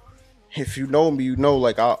if you know me, you know,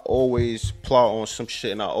 like, I always plot on some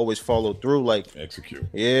shit and I always follow through. Like, execute.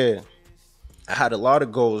 Yeah. I had a lot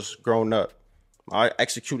of goals growing up. I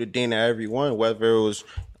executed Dana every one, whether it was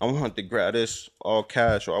I wanted to grab this all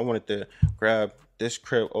cash or I wanted to grab this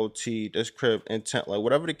crib OT, this crib intent, like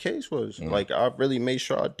whatever the case was. Like, I really made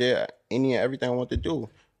sure I did any and everything I wanted to do.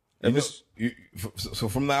 So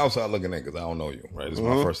from the outside looking in, because I don't know you, right? This is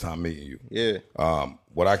my first time meeting you. Yeah.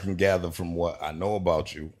 What I can gather from what I know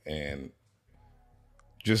about you and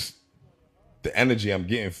just the energy I'm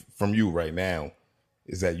getting from you right now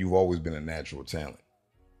is that you've always been a natural talent.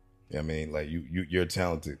 You know what I mean? Like, you're a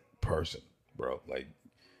talented person, bro. Like,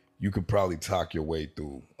 you could probably talk your way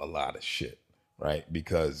through a lot of shit, right?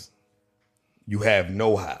 Because you have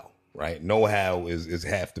know-how, right? Know-how is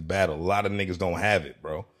half the battle. A lot of niggas don't have it,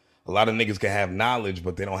 bro. A lot of niggas can have knowledge,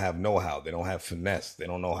 but they don't have know-how. They don't have finesse. They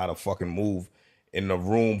don't know how to fucking move in a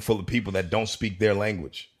room full of people that don't speak their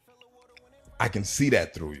language. I can see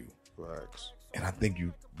that through you. Relax. And I think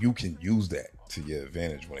you can use that to your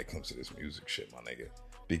advantage when it comes to this music shit, my nigga.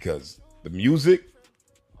 Because the music,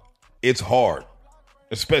 it's hard.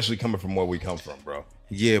 Especially coming from where we come from, bro.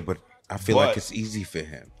 Yeah, but I feel like it's easy for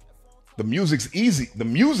him. The music's easy. The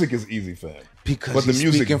music is easy for him. Because but the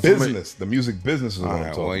music business is what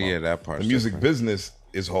I'm talking about. Yeah, that part. The music business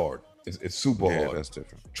is hard. It's super hard. Yeah, that's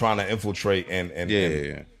different. Trying to infiltrate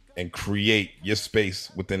and create your space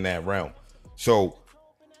within that realm. So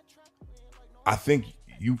I think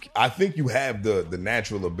you have the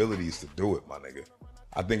natural abilities to do it, my nigga.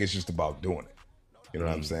 I think it's just about doing it. You know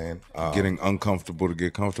what I'm saying? Getting uncomfortable to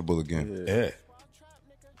get comfortable again. Yeah.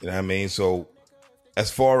 You know what I mean? So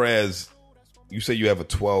as far as you say you have a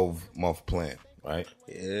 12-month plan, right?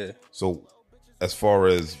 Yeah. So as far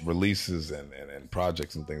as releases and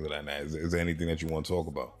projects and things like that, is there anything that you want to talk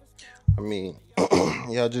about? I mean,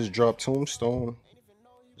 yeah, I just dropped Tombstone.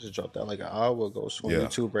 Just dropped that like an hour ago. So on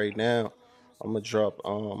YouTube right now. I'm gonna drop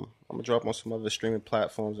on some other streaming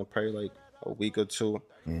platforms in probably like a week or two.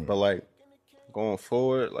 But like going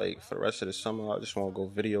forward, like for the rest of the summer, I just want to go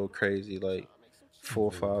video crazy, like 4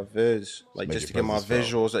 or 5 vids, like just to get my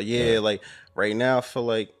visuals. Like, like right now, I feel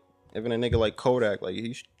like even a nigga like Kodak, like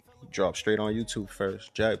he dropped straight on YouTube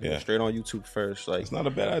first. Jack straight on YouTube first. Like, it's not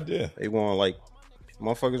a bad idea. They want, like,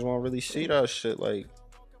 motherfuckers want to really see that shit, like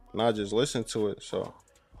not just listen to it. So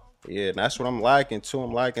yeah, and that's what I'm lacking too.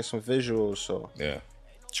 I'm lacking some visuals. So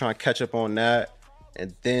trying to catch up on that,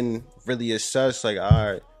 and then really assess, like, all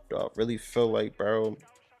right, do I really feel like, bro,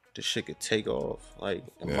 this shit could take off? Like,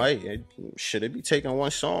 should it be taking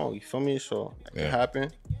one song? You feel me? So that could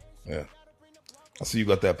happen. Yeah. I see you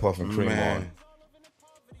got that Puff and Cream on.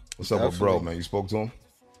 What's up with bro, man? You spoke to him?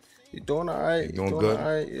 You doing all right? You doing good? All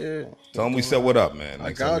right, yeah. Tell him we said what up, man.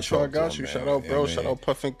 I got you. Shout out, bro. Shout out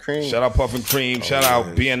Puff and Cream. Shout out Puff and Cream. Shout out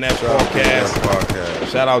BNF Podcast.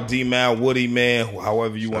 Shout out D-Man, Woody, man.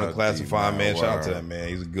 However you want to classify him, man. Shout out to that, man.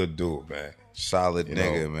 He's a good dude, man. Solid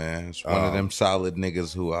nigga, man. It's one of them solid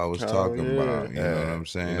niggas who I was talking about. You know what I'm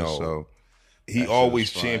saying? So he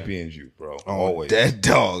always champions you, bro. Always. Dead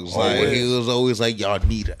dogs. Like, he was always like, y'all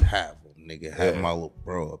need to have him, nigga. Have my little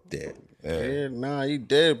bro up there. Yeah, nah, he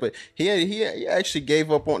did, but he actually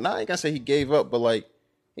gave up on. Nah, I ain't gonna say he gave up, but like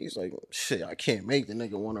he's like, shit, I can't make the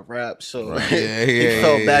nigga want to rap, so he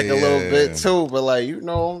fell back a little bit too. But like, you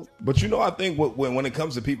know, I think when it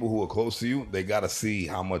comes to people who are close to you, they gotta see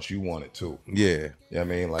how much you want it too. Yeah, you know what I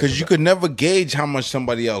mean, like, because you could never gauge how much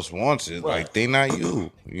somebody else wants it. Right. Like, they not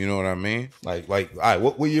you. You know what I mean? Like, all right,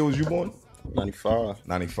 what year was you born? 95.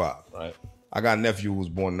 95, right? I got a nephew who was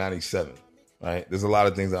born 97. Right, there's a lot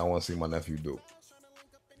of things that I want to see my nephew do.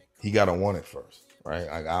 He gotta want it first, right?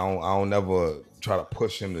 I don't never try to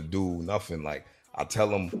push him to do nothing. Like, I tell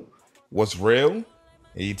him what's real, and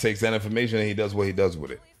he takes that information and he does what he does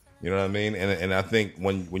with it. You know what I mean? And I think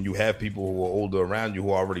when you have people who are older around you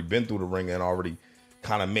who already been through the ring and already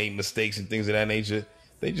kind of made mistakes and things of that nature,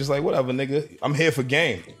 they just like, whatever, nigga. I'm here for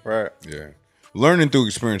game. Right. Yeah. Learning through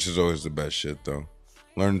experience is always the best shit, though.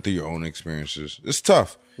 Learning through your own experiences. It's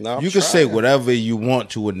tough. No, you can say whatever you want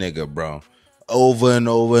to a nigga, bro. Over and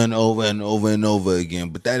over and over and over and over again.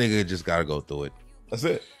 But that nigga just got to go through it. That's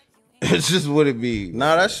it. It's just what it be.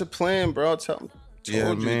 Nah, that's your plan, bro. Told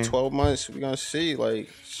Yeah, you, man. 12 months, we gonna see. Like,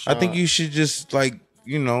 I think you should just, like,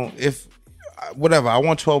 you know, if, whatever, I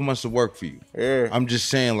want 12 months to work for you. Yeah. I'm just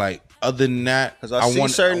saying, like, other than that, Because I see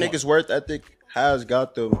certain niggas' work ethic has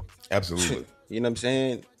got them. Absolutely. You know what I'm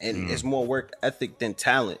saying? And it's more work ethic than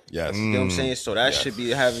talent. Yes. You know what I'm saying? So that should be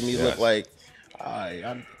having me look like,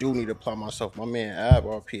 I do need to apply myself. My man Ab,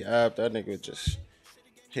 RP Ab, that nigga just,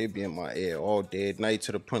 he'd be in my ear all day at night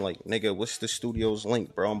to the point like, nigga, what's the studio's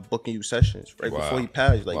link, bro? I'm booking you sessions right before he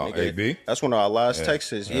passed. Like, nigga, AB? that's one of our last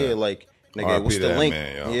texts. Yeah, like, nigga, RP what's the that link?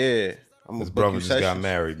 man, yo. Yeah. I'm His gonna book brother you just sessions. got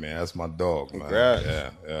married, man. That's my dog, man. Congrats.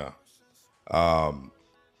 Yeah.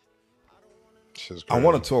 Shit's I crazy.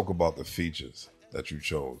 want to talk about the features that you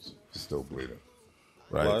chose. Still bleeding.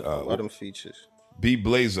 Right? A lot of them features. B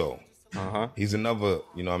Blazo. Uh-huh. He's another,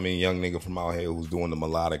 you know what I mean, young nigga from out here who's doing the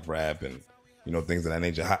melodic rap and, you know, things of that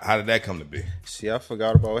nature. How did that come to be? See, I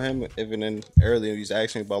forgot about him. Even in earlier, he was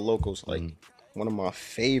asking me about locals. Like, one of my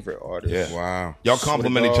favorite artists. Yeah. Wow. Y'all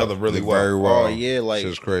compliment each other really well. Very well. Oh, yeah, like,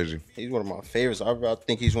 shit's crazy. he's one of my favorites. I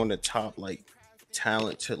think he's one of the top, like,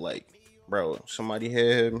 talent to, like, bro, somebody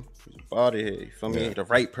hear him, he's about to hear, you feel me? The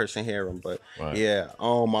right person hear him. But, yeah,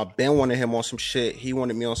 I've been wanting him on some shit. He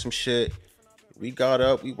wanted me on some shit. We got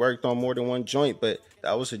up, we worked on more than one joint, but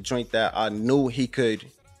that was a joint that I knew he could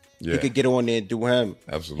get on there and do him.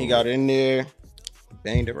 Absolutely. He got in there,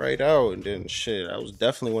 banged it right out, and then shit, that was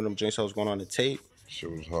definitely one of them joints I was going on the tape. Shit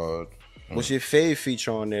was hard. What's your favorite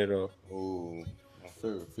feature on there, though? Ooh, my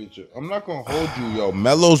favorite feature. I'm not gonna hold you, yo.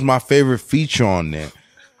 Mello's my favorite feature on there.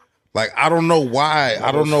 Like, I don't know why.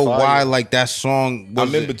 I don't know why. Like, that song.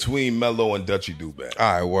 I'm in between Mello and Dutchy Dubad.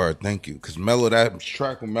 All right, word. Thank you. Because Mello, that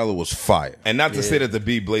track with Mello was fire. And not to say that the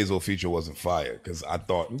B Blazo feature wasn't fire, because I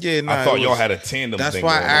thought it y'all was- had a tandem. That's thing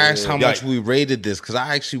why I going on. asked how much we rated this, because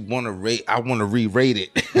I actually want to rate. I want to re-rate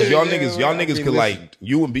it. 'Cause y'all niggas could like,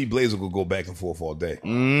 you and B Blazer could go back and forth all day.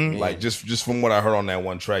 Like just from what I heard on that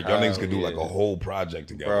one track, y'all niggas could do like a whole project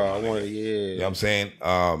together. Bro, I want to, You know what I'm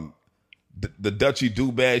saying? The Dutchy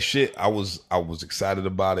Dubad shit, I was excited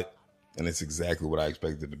about it, and it's exactly what I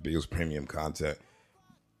expected it to be. It was premium content.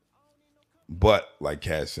 But like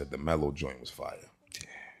Cass said, the Mellow joint was fire.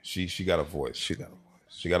 She got a voice. She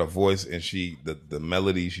got a voice, and the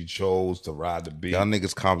melody she chose to ride the beat. Y'all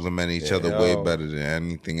niggas compliment each other way better than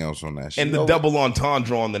anything else on that shit. And the double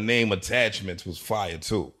entendre on the name attachments was fire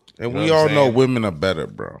too. And You we know what all I'm know saying? women are better,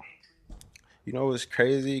 bro. You know what's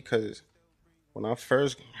crazy? Because when I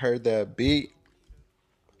first heard that beat,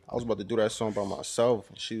 I was about to do that song by myself.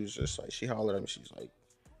 And she was just like, she hollered at me. She's like,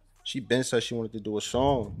 she been said she wanted to do a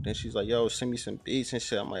song. Then she's like, yo, send me some beats and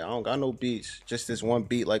shit. I'm like, I don't got no beats. Just this one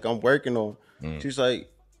beat like I'm working on. She's like,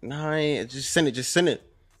 nah, I ain't. Just send it.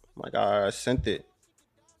 I'm like, all right, I sent it.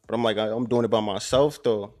 But I'm like, I'm doing it by myself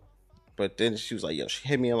though. But then she was like, yo, she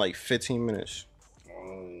hit me in like 15 minutes.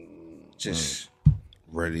 Just...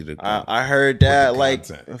 Ready to go. I heard that, like,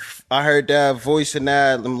 content. I heard that voice and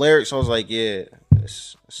that, them lyrics. I was like, yeah,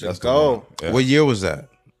 it's a That's the go. one. Yeah. What year was that?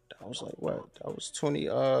 I was like, what? That was 20,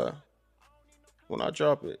 when I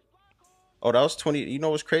dropped it. Oh, that was 20. You know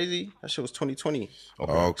what's crazy? That shit was 2020.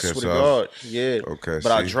 Okay, Swear to so God. Yeah. Okay,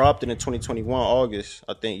 But I see. dropped it in 2021, August,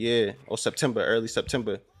 I think, yeah. Or September, early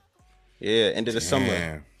September. Yeah, end of the summer.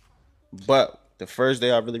 Damn. But the first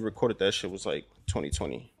day I really recorded that shit was like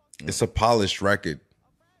 2020. It's a polished record.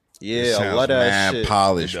 Yeah, I Sounds love that mad shit.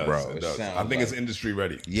 polished, It does, bro. it does. sounds I think it's industry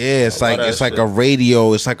ready. Yeah, it's like that it's like shit. a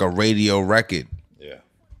radio. It's like a radio record. Yeah.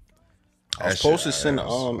 I was supposed to send that's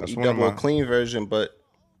one of double a my- clean version, but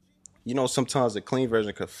you know sometimes the clean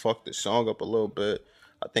version could fuck the song up a little bit.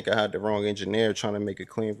 I think I had the wrong engineer trying to make a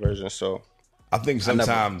clean version, so I think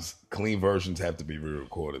sometimes clean versions have to be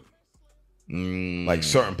re-recorded. Like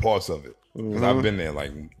certain parts of it. Because I've been there.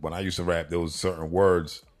 Like when I used to rap, there was certain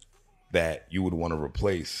words that you would want to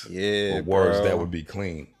replace with words bro. that would be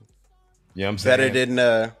clean. You know what I'm saying? better than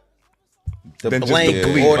the Than just blank the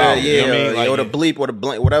bleep or the out, you know what I mean? Like- or the bleep or the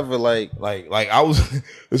blank, whatever. Like Like I was,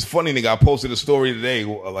 it's funny, nigga. I posted a story today,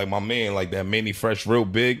 like my man, like that Manny Fresh, real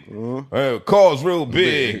big, cars real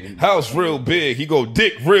big, house real big. He go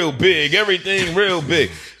dick real big, everything real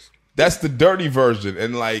big. That's the dirty version,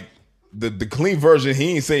 and like the clean version,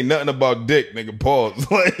 he ain't say nothing about dick, nigga.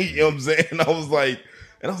 Pause. Like, you know what I'm saying? I was like,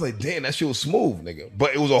 And I was like, damn, that shit was smooth, nigga.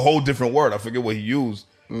 But it was a whole different word. I forget what he used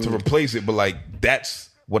to replace it. But like, that's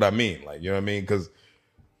what I mean. Like, you know what I mean? Because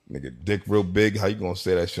nigga, dick real big. How you gonna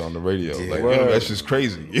say that shit on the radio? Yeah, like, you know, that's just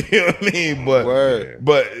crazy. You know what I mean?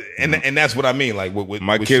 But and that's what I mean. Like, with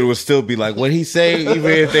my kid would still be like, "What he say?"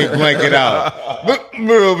 Even if they blank it out. Look,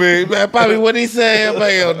 real big, man. Probably what he say. I'm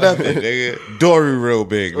like, yo, nothing, nigga. Dory real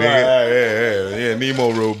big, nigga. Yeah.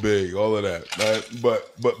 Nemo real big. All of that. Right?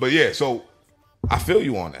 But yeah. So I feel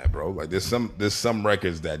you on that, bro. Like, there's some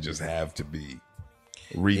records that just have to be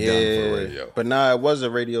redone for radio. But nah, it was a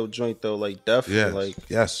radio joint though. Like, definitely,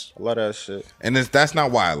 yes, a lot of that shit. And that's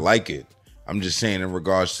not why I like it. I'm just saying in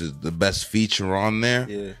regards to the best feature on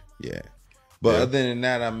there. Yeah. But other than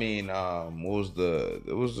that, I mean, it was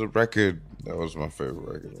the record that was my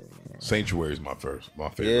favorite record. Sanctuary is my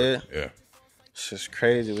favorite. Yeah. It's just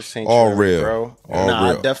crazy with Sanctuary, all real, bro. All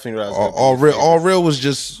real. I definitely all real. All real was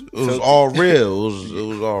just it was all real. It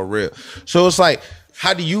was all real. So it's like,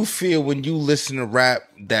 how do you feel when you listen to rap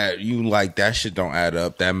that you like that shit don't add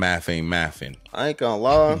up? That math ain't mathing. I ain't gonna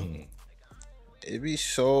lie. It be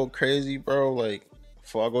so crazy, bro. Like,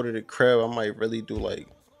 before I go to the crib, I might really do like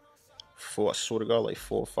 4, I swear to God, like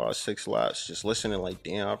 4, 5, 6 laps. Just listening, like,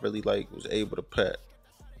 damn, I really like was able to put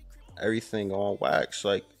everything on wax.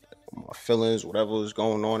 Like, my feelings, whatever was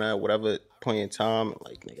going on at whatever point in time.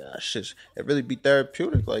 Like, nigga, that shit's, it really be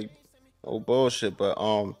therapeutic. Like, no bullshit. But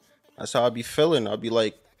that's how I be feeling. I'll be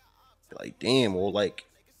like damn, or like,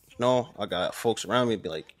 you know, I got folks around me be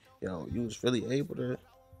like, yo, you was really able to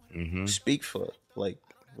speak for like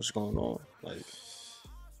what's going on, like,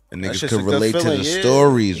 and niggas can relate to the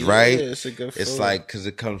stories, right? Yeah, it's a good feeling. It's like, because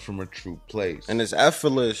it comes from a true place, and it's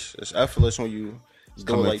effortless. It's effortless when you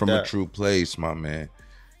coming like from that. A true place, my man.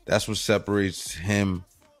 That's what separates him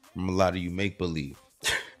from a lot of you make believe.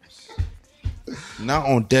 Not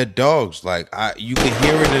on Dead Dogs. Like, you can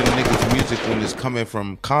hear it in a nigga's music when it's coming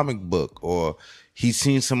from comic book, or he's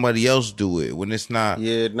seen somebody else do it. When it's not.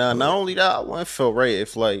 Yeah, nah. Not only that, I wouldn't feel right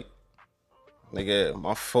if, like, nigga,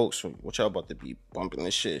 my folks, what y'all about to be bumping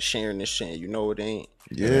this shit, sharing this shit, you know it ain't.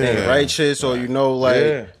 Yeah. It ain't righteous, or you know,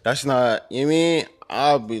 like, that's not. You know what I mean?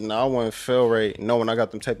 I wouldn't feel right knowing I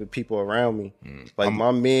got them type of people around me. Like,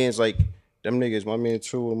 my mans, like, them niggas, my man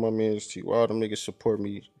too, and my man's T.Y., them niggas support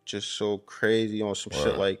me just so crazy on some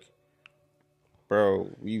shit like, bro,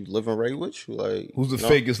 you living right with you? Like, who's the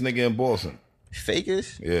fakest nigga in Boston?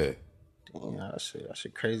 Fakest? Yeah. Damn, that's a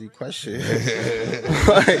crazy question.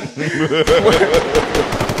 Like,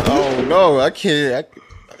 I don't know. I can't.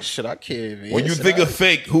 When you think of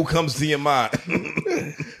fake, who comes to your mind?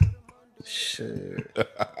 Shit.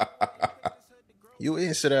 You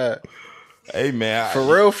answer that. Hey, man. For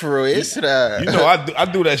real, answer that. You know, I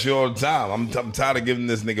do that shit all the time. I'm tired of giving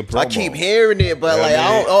this nigga promo. I keep hearing it, but like,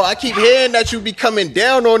 I keep hearing that you be coming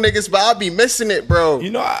down on niggas, but I be missing it, bro. You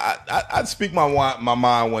know, I speak my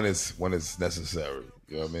mind when it's necessary.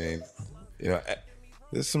 You know what I mean? You know,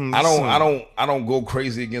 I don't go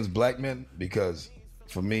crazy against black men, because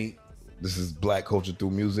for me, this is black culture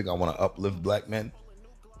through music. I want to uplift black men,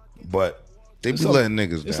 but they be letting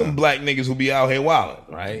niggas down. There's some black niggas who be out here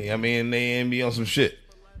wilding, right? I mean, they ain't be on some shit.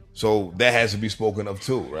 So that has to be spoken of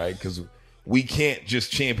too, right? Because we can't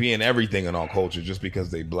just champion everything in our culture just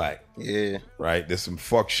because they black. Yeah. Right? There's some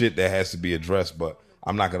fuck shit that has to be addressed, but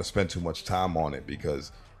I'm not going to spend too much time on it,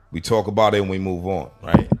 because we talk about it and we move on,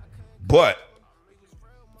 right? But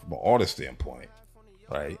from an artist standpoint,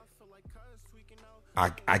 right,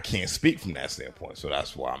 I can't speak from that standpoint. So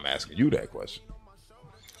that's why I'm asking you that question.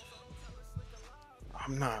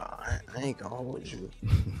 I'm not. I ain't gonna hold you.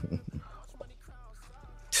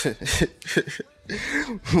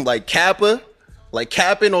 Like capping,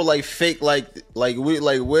 or like fake, like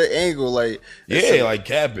what angle, like like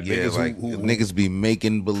capping. Yeah, niggas like who niggas be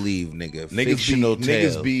making believe, nigga.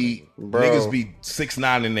 Niggas be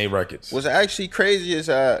 6ix9ine in their records. What's actually crazy is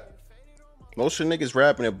that most of the niggas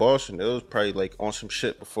rapping in Boston, it was probably like on some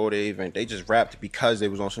shit before they just rapped because they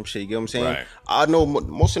was on some shit. You get what I'm saying? Right. I know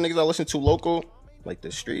most of the niggas I listen to local, like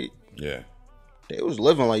the street, they was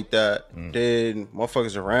living like that. Then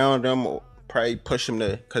motherfuckers around them probably push them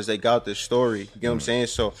to, because they got this story. You get what I'm saying?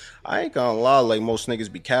 So I ain't gonna lie, like, most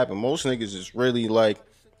niggas be capping. Most niggas is really like,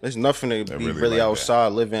 there's nothing to be really like outside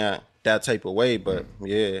that. Living that type of way. But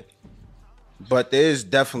yeah, but there's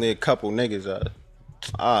definitely a couple niggas.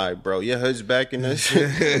 All right, bro, your hood's back in this.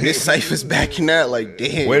 This cypher's back in that. Like,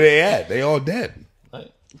 damn, where they at? They all dead.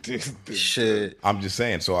 Shit. I'm just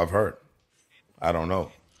saying. So I've heard. I don't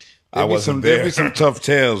know. There be some tough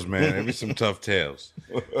tales, man. There be some tough tales.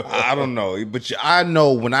 I don't know, but I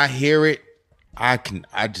know when I hear it, I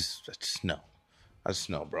just know. I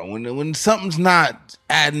just know, bro. When something's not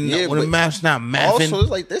adding up, when the math's not mathing. Also,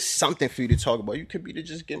 it's like there's something for you to talk about. You could be the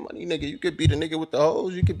just get money nigga. You could be the nigga with the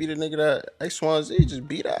hoes. You could be the nigga that X, Y, Z. Just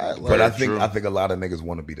be that. Like, but I think a lot of niggas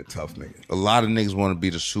want to be the tough nigga. A lot of niggas want to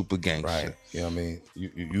be the super gangster. Right. You know what I mean?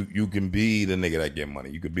 You can be the nigga that get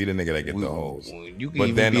money. You could be the nigga that get the hoes.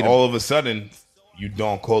 But then all of a sudden, you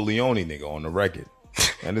Don Corleone nigga on the record.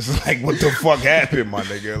 And it's like, what the fuck happened, my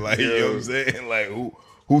nigga? Like, you know what I'm saying? Like,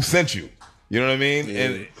 who sent you? You know what I mean?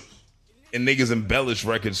 Yeah. And niggas embellish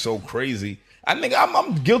records so crazy.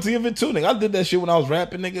 I'm guilty of it too, nigga. I did that shit when I was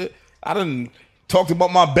rapping, nigga. I done talked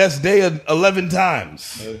about my best day 11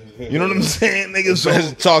 times. You know what I'm saying, nigga? So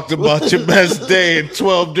talked about your best day in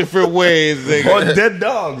 12 different ways, nigga. Or dead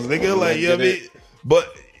dogs, nigga. Like, you know what I mean?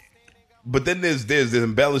 But then there's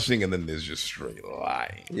embellishing, and then there's just straight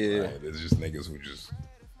lying. Yeah. Right? There's just niggas who just,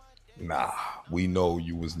 we know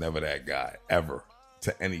you was never that guy, ever,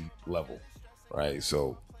 to any level. Right,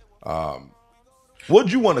 so what'd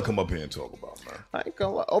you want to come up here and talk about, man? I ain't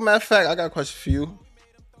gonna lie. Oh, matter of fact, I got a question for you.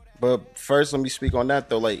 But first, let me speak on that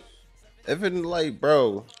though. Like, even like,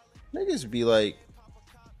 bro, niggas be like,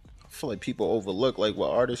 I feel like people overlook like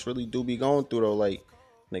what artists really do be going through though. Like,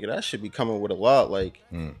 nigga, that should be coming with a lot. Like,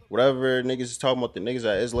 whatever niggas is talking about, the niggas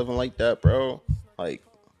that is living like that, bro. Like,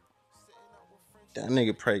 that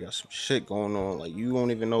nigga probably got some shit going on. Like, you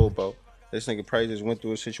won't even know about. This nigga probably just went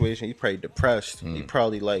through a situation. He probably depressed. He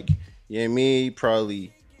probably like, you know what I mean? He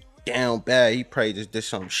probably down bad. He probably just did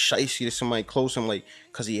something shicey to somebody close to him, like,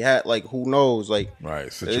 cause he had like, who knows, like,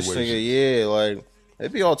 right situation. This nigga, yeah, like,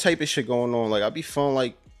 it be all type of shit going on. Like, I be feeling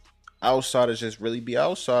like outsiders just really be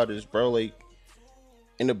outsiders, bro. Like,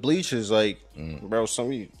 in the bleachers, like, bro, this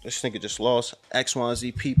nigga just lost X, Y,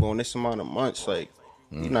 Z people in this amount of months, like.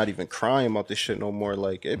 You're not even crying about this shit no more.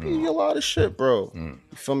 Like, it be a lot of shit, bro. You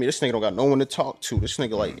feel me? This nigga don't got no one to talk to. This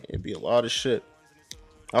nigga, like, it be a lot of shit.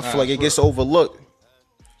 I feel like it gets overlooked.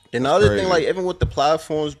 And the other thing, like, even with the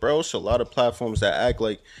platforms, bro, it's a lot of platforms that act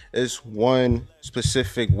like it's one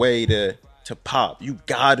specific way to pop. You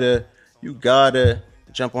gotta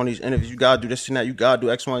jump on these interviews. You gotta do this and that. You gotta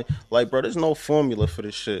do X, Y. Like, bro, there's no formula for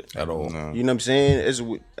this shit. At all. No. You know what I'm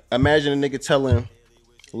saying? Imagine a nigga telling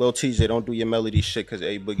Lil TJ, don't do your melody shit because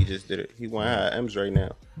A Boogie just did it. He want to have M's right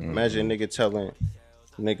now. Imagine a nigga telling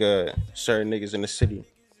certain niggas in the city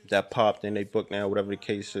that popped and they booked now, whatever the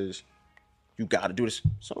case is, you got to do this.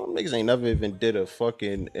 Some of them niggas ain't never even did a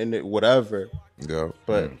fucking whatever. Yeah.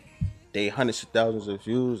 But they hundreds of thousands of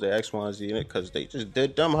views, they X, Y, Z in it because they just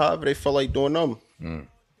did them however they felt like doing them.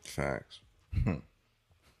 Facts.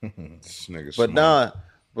 This nigga but smart.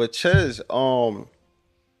 but Ches,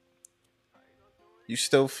 you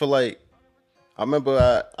still feel like, I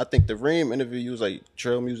remember I think the Reem interview, you was like,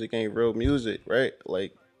 drill music ain't real music, right?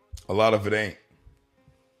 Like, a lot of it ain't.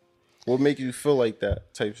 What make you feel like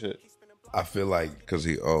that type shit? I feel like, because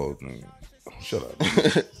he old, nigga. Shut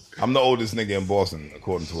up. I'm the oldest nigga in Boston,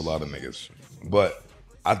 according to a lot of niggas. But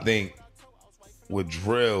I think with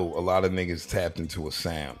drill, a lot of niggas tapped into a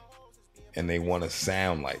sound. And they want to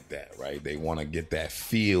sound like that, right? They want to get that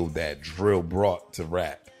feel that drill brought to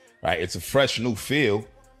rap. Right, it's a fresh new feel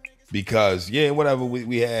because whatever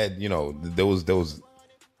we had, you know, there was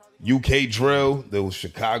UK drill, there was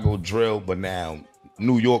Chicago drill, but now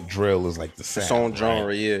New York drill is like the sound, its own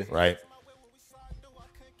genre, right.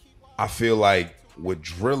 I feel like with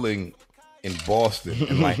drilling in Boston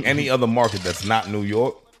and like any other market that's not New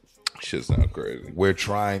York, shit's not crazy. We're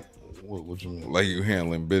trying. What you mean? Like you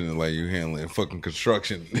handling business, like you handling fucking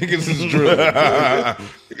construction. Niggas is drilling.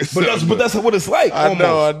 but that's what it's like. I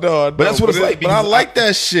know. But that's what it's like. But I like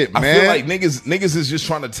that shit, man. I feel like niggas is just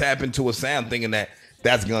trying to tap into a sound, thinking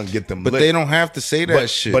that's gonna get them. But lit. they don't have to say that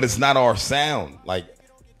shit. But it's not our sound. Like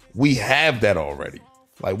we have that already.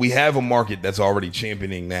 Like we have a market that's already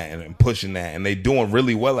championing that and pushing that, and they doing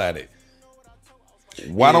really well at it.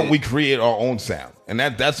 Why don't we create our own sound? And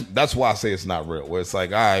that's why I say it's not real. Where it's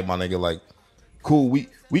like, all right, my nigga, like, cool.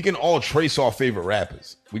 We can all trace our favorite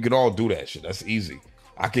rappers. We could all do that shit. That's easy.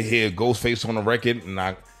 I could hear Ghostface on the record, and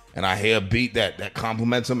I hear a beat that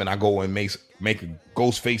compliments him, and I go and make a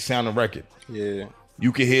Ghostface sounding record. Yeah.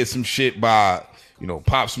 You can hear some shit by, you know,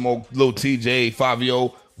 Pop Smoke, Lil TJ,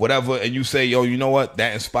 Fabio, whatever, and you say, yo, you know what?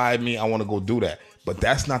 That inspired me. I want to go do that. But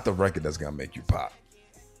that's not the record that's gonna make you pop.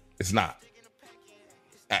 It's not.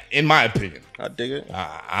 In my opinion. I dig it.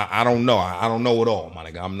 I don't know. I don't know it all, my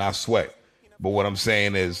nigga. I'm not Sweat. But what I'm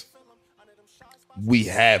saying is we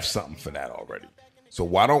have something for that already. So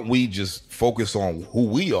why don't we just focus on who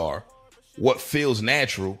we are, what feels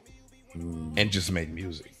natural, and just make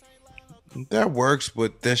music? That works,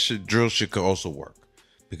 but drill shit could also work.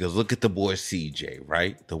 Because look at the boy CJ,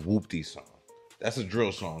 right? The Whoopty song. That's a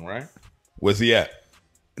drill song, right? Where's he at?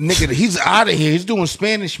 Nigga, he's out of here. He's doing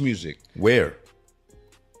Spanish music. Where?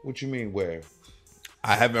 What you mean where?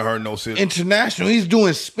 I haven't heard no shit. International. He's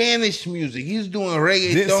doing Spanish music. He's doing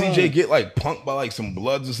reggaeton. Didn't CJ get like punked by like some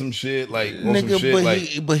Bloods or some shit? Like, or nigga, some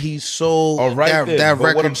shit? but he sold all right that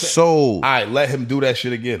record sold. All right, let him do that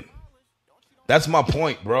shit again. That's my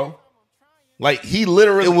point, bro. Like, he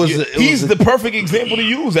literally, he's the perfect example to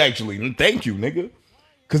use, actually. Thank you, nigga.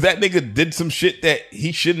 Because that nigga did some shit that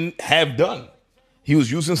he shouldn't have done. He was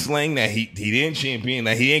using slang that he didn't champion,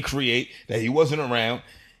 that he didn't create, that he wasn't around.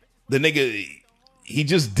 The nigga, he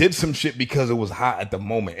just did some shit because it was hot at the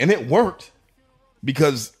moment. And it worked.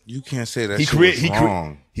 Because you can't say that shit was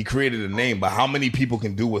wrong. He created a name, but how many people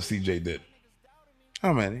can do what CJ did?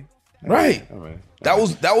 How many? Right. That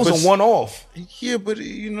was a one-off. Yeah, but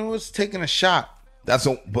it's taking a shot.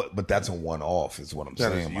 But that's a one-off is what I'm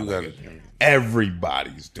saying.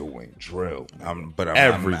 Everybody's doing drill. I'm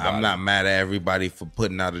not mad at everybody for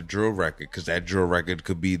putting out a drill record because that drill record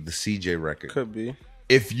could be the CJ record. Could be.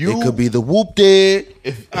 It could be the whoop dead.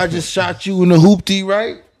 If I just shot you in the hoopty,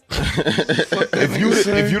 right? if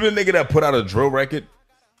you the nigga that put out a drill record,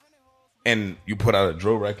 and you put out a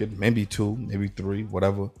drill record, maybe 2, maybe 3,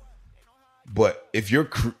 whatever. But if you're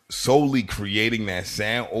solely creating that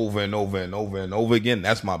sound over and over and over and over again,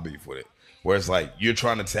 that's my beef with it. Where it's like you're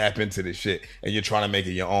trying to tap into this shit and you're trying to make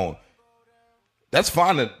it your own. That's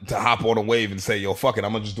fine to hop on a wave and say, yo, fuck it,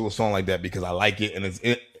 I'm gonna just do a song like that because I like it and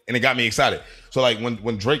it got me excited. So like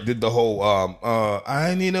when Drake did the whole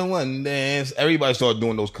I need a one dance, everybody started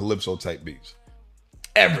doing those calypso type beats.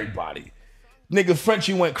 Everybody. Nigga,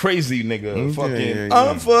 Frenchie went crazy, nigga. Fucking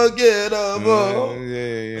unforgettable.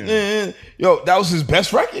 Yeah. Yo, that was his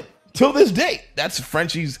best record till this day. That's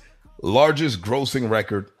Frenchie's largest grossing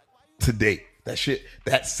record to date.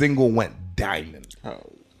 That single went diamond. Oh.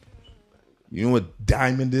 You know what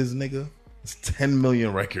diamond is, nigga? It's 10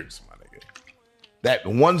 million records, my nigga. That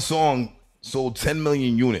one song sold 10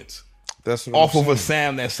 million units. That's what off of a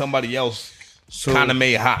sound that somebody else kind of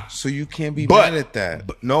made hot. So you can't be mad at that.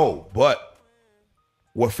 But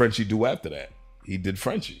what Frenchie do after that? He did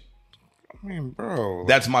Frenchie. I mean, bro.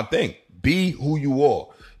 That's my thing. Be who you are.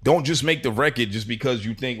 Don't just make the record just because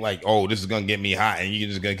you think like, oh, this is going to get me hot and you're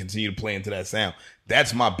just going to continue to play into that sound.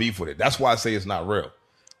 That's my beef with it. That's why I say it's not real.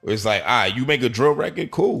 It's like, all right, you make a drill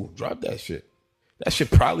record? Cool. Drop that shit. That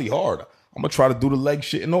shit probably hard. I'm going to try to do the leg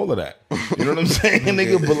shit and all of that. You know what I'm saying,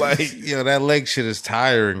 nigga? But like, that leg shit is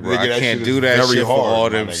tiring, bro. I can't do that shit for all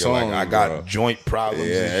them songs. Like, I got joint problems.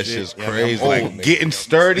 Yeah, that shit's crazy. Like, getting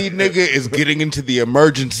sturdy, nigga, is getting into the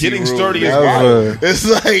emergency room. Getting sturdy is wild. It's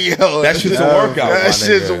like, yo, that shit's a workout. That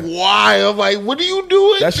shit's wild. I'm like, what are you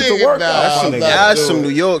doing? That shit's a workout. That's some New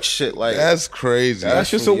York shit. Like, that's crazy. That's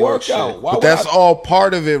just a workout. But that's all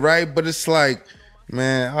part of it, right? But it's like,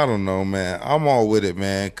 man, I don't know, man. I'm all with it,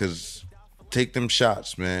 man, because take them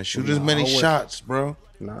shots, man. Shoot as many shots, bro.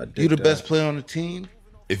 You the best player on the team.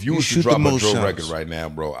 If you was to drop a drill record right now,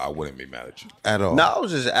 bro, I wouldn't be mad at you at all. No, I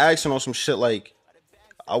was just asking on some shit like,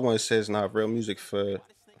 I wouldn't say it's not real music for as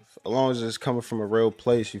long as it's coming from a real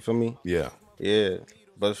place. You feel me? Yeah. Yeah.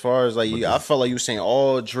 But as far as like, I felt like you were saying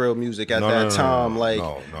all drill music at that time. Like,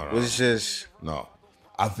 was just no.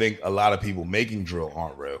 I think a lot of people making drill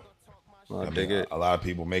aren't real. I dig it. A lot of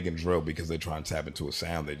people making drill because they try and tap into a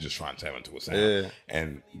sound. They just try and tap into a sound. Yeah.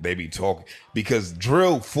 And they be talking. Because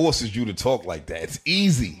drill forces you to talk like that. It's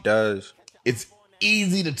easy. It does. It's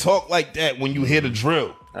easy to talk like that when you hear the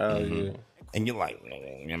drill. Oh, yeah. And you're like,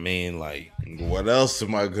 I mean, like, what else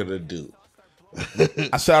am I going to do?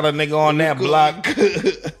 I shot a nigga on that block.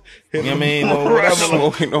 You know what I mean?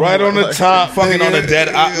 Right on the top. Fucking on the dead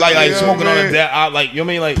eye. Like smoking on the dead eye. Like, you know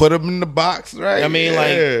what I mean? Like, put him in the box, right? You know what I mean?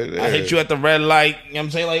 Like, I hit you at the red light. You know what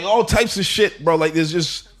I'm saying? Like, all types of shit, bro. Like,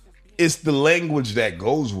 it's the language that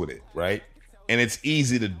goes with it, right? And it's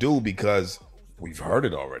easy to do because we've heard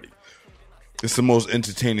it already. It's the most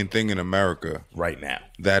entertaining thing in America right now.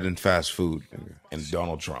 That and fast food. And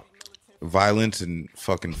Donald Trump. Violence and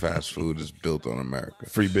fucking fast food is built on America.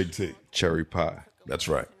 Free Big T. Cherry pie. That's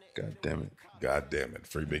right. God damn it. God damn it.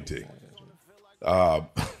 Free Big T.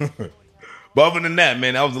 But other than that,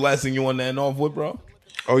 man, that was the last thing you wanted to end off with, bro?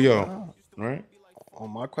 Oh, yo. Right?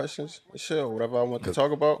 On my questions? Sure, whatever I want to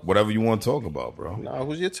talk about. Whatever you want to talk about, bro. Nah,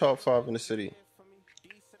 who's your top 5 in the city?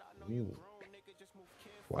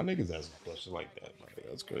 Why niggas asking questions like that, man?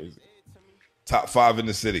 That's crazy. Top 5 in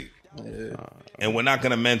the city. Yeah. And we're not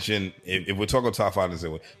going to mention, if we're talking top 5 in the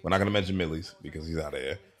city, we're not going to mention Milly's because he's out of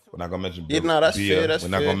here. We're not gonna mention. Yeah, no, that's fair. That's We're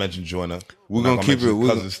fair. not gonna mention Joyner. We're gonna keep it.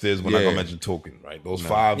 Cousin Stiz. We're not gonna mention Token. Right? Those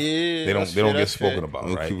five. Yeah, they don't get spoken about.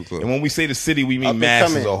 We'll right? And when we say the city, we mean Up and mass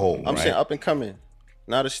coming. as a whole. I'm saying up and coming,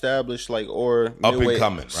 not established like or up midway, and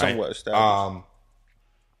coming. Right? Somewhat established.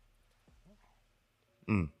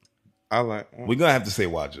 I like. We're gonna have to say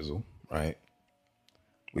Why Jizzle, right?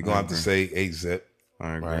 We're gonna have to say 8-Zip,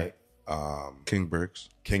 I agree. right? King Bricks.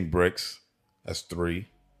 King Bricks, that's 3.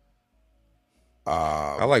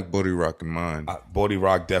 I like Bodie Rock in mine. Bodie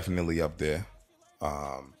Rock definitely up there.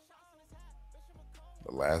 The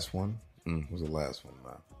last one was the last one,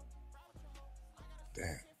 man.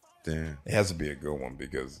 Damn, it has to be a good one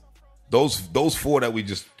because those 4 that we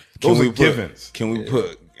just those are givens. Can we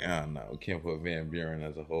put? No, we can't put Van Buren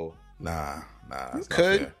as a whole. Nah, that's not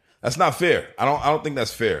could. fair. That's not fair. I don't think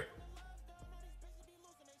that's fair.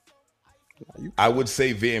 I would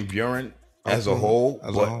say Van Buren as a whole,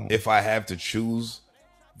 but if I have to choose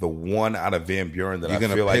the one out of Van Buren that I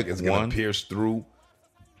feel like is going to pierce through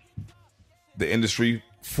the industry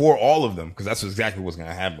for all of them, because that's exactly what's going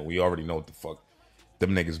to happen. We already know what the fuck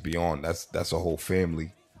them niggas be on. That's a whole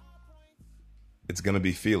family. It's going to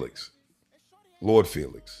be Felix. Lord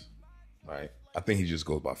Felix. Right? I think he just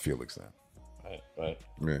goes by Felix now. Right?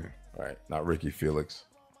 Yeah. Right. Not Ricky Felix,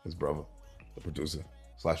 his brother, the producer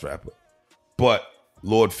 / rapper. But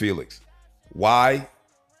Lord Felix. Why?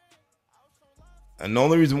 And the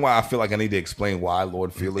only reason why I feel like I need to explain why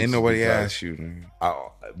Lord Felix. Ain't nobody asked you.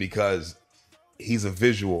 Because he's a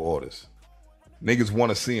visual artist. Niggas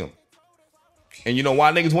want to see him. And you know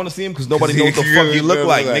why niggas want to see him? Because nobody knows what the fuck he look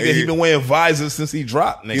like. Nigga, he been wearing visors since he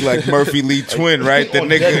dropped, nigga. He like Murphy Lee Twin, right? The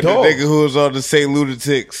nigga who was on the Say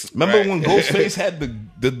Lunatics. Remember when Ghostface had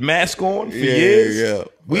the mask on for years? Yeah.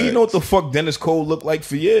 We didn't know what the fuck Dennis Cole looked like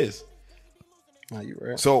for years. Nah, you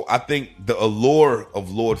right. So I think the allure of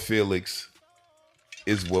Lord Felix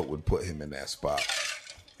is what would put him in that spot.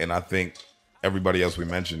 And I think everybody else we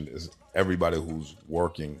mentioned is everybody who's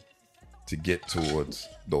working to get towards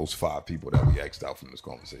those 5 people that we X'd out from this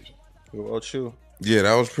conversation. What about you? Yeah,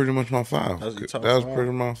 that was pretty much my 5. That was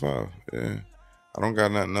pretty much my 5. Yeah. I don't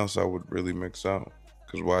got nothing else I would really mix out.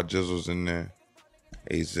 Because Why Jizzle's in there,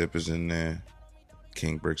 8-Zip is in there,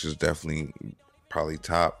 King Bricks is definitely probably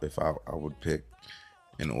top if I would pick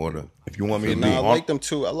in order. If you want me to I like them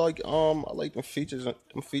too. I like them features.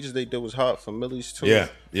 Them features they did was hot for Milly's too.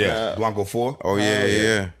 Yeah. Blanco 4. Oh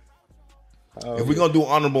yeah. If we're gonna do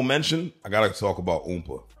honorable mention, I gotta talk about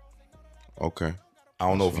Oompa. Okay. I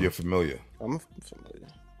don't know if you're familiar. I'm familiar.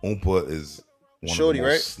 Oompa is one Shorty, of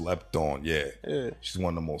the most right? slept on. Yeah. She's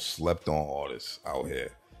one of the most slept on artists out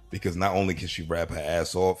here. Because not only can she rap her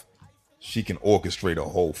ass off, she can orchestrate a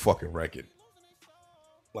whole fucking record.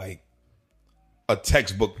 Like a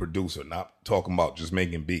textbook producer, not talking about just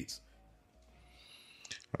making beats.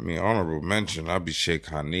 I mean, honorable mention, I'd be Sheikh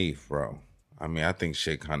Hanif, bro. I mean, I think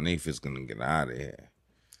Sheikh Hanif is gonna get out of here.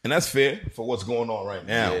 And that's fair for what's going on right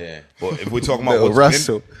now. Yeah. But if we're talking about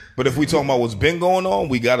what's been going on,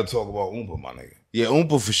 we gotta talk about Oompa, my nigga. Yeah,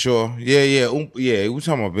 Oompa for sure. Yeah, Oompa, yeah. We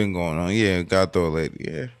talking about been going on. Yeah, God throw a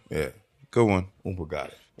lady. Yeah. Good one. Oompa got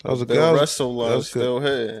it. That was a Bill good Russell line still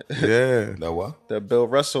here. Yeah. That what? That Bill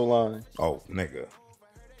Russell line. Oh, nigga.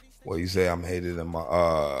 Well, you say I'm hated in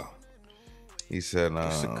my he said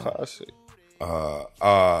It's a classic.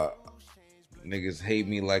 niggas hate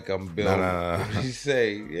me like I'm Bill. Nah. What did he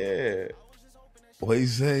say? Yeah. What you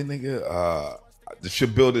say, nigga? I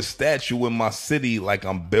should build a statue in my city like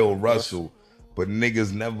I'm Bill Russell, but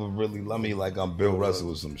niggas never really love me like I'm Bill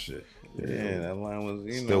Russell or some shit. Yeah, that line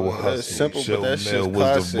was, Still hustle. simple, Chill but that shit's Mill was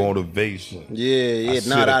classic. the motivation. Yeah.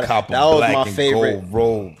 That was my favorite.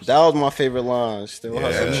 Robes. That was my favorite line. Still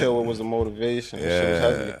hustle, chill was the motivation. That shit was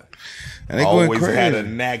heavy. And they always going crazy. had a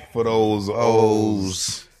knack for those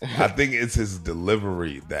O's. I think it's his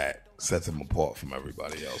delivery that sets him apart from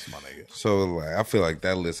everybody else, my nigga. So like, I feel like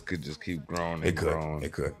that list could just keep growing. It could, growing.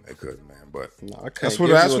 it could, man. But that's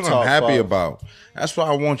what I'm happy about. That's why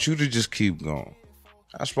I want you to just keep going.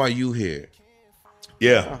 That's why you here.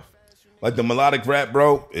 Yeah, like the melodic rap,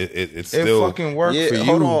 bro. It still fucking worked for you.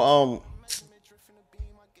 Hold on.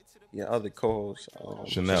 Other co-host,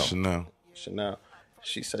 Chanel.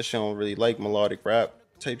 She said she don't really like melodic rap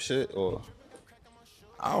type shit, or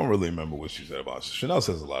I don't really remember what she said about it. Chanel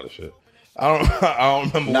says a lot of shit. I don't remember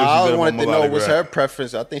what she said I about wanted to know melodic what's rap. her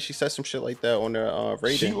preference. I think she said some shit like that on her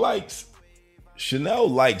rating. Chanel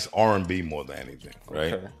likes R&B more than anything,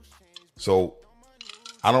 right? Okay. So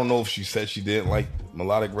I don't know if she said she didn't like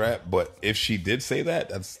melodic rap, but if she did say that,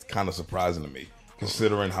 that's kind of surprising to me,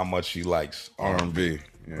 considering how much she likes R&B,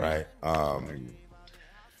 right?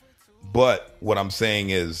 But what I'm saying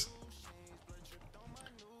is,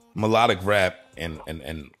 melodic rap and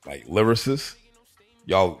like lyricists,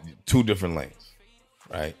 y'all 2 different lanes,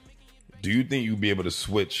 right? Do you think you'd be able to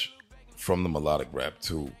switch from the melodic rap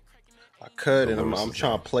to? I could, and I'm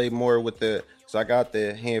trying to play more with the. Cause I got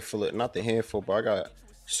the handful of, not the handful, but I got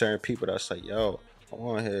certain people that's like, yo, I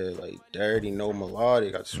want to hear like dirty, no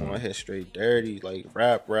melodic. I just want to hear straight dirty, like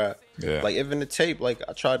rap. Yeah. Like even the tape, like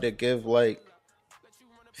I tried to give like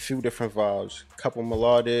a few different vibes, couple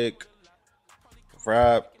melodic,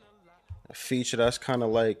 rap, a feature that's kind of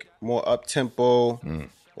like more up tempo,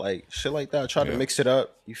 like shit like that. I tried to mix it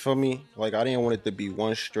up. You feel me? Like I didn't want it to be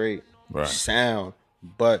one straight sound,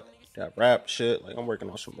 but that rap shit, like I'm working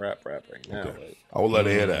on some rap right now. Okay. Like, I will let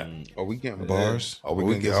her hear that. Are we getting bars? Are we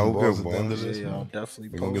gonna get some bars at the end of this? Yeah, I'll definitely.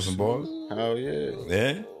 We gonna get some bars? Hell yeah.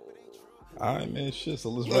 Yeah. All right, man. Shit. So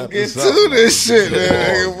let's wrap Get this up. to this shit,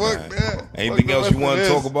 man. Fuck that. Anything else you want to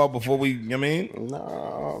talk about before we? You know what I mean?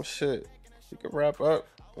 No shit. We can wrap up.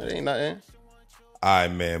 It ain't nothing. All right,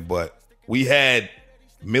 man. But we had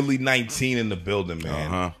Milly19 in the building,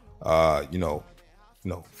 man. You know,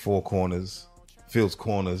 Four Corners. Phil's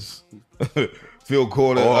Corners, Phil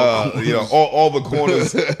Corner, you know, all the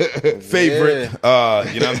corners favorite.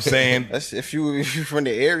 You know what I'm saying? That's if you from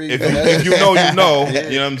the area. If you know, you know.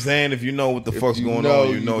 You know what I'm saying? If you know what the fuck's going on,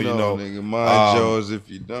 you know. Nigga, mind yours if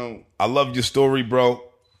you don't. I love your story, bro.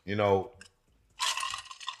 You know,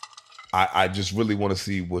 I just really want to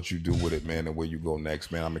see what you do with it, man, and where you go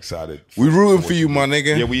next, man. I'm excited. We rooting for you, my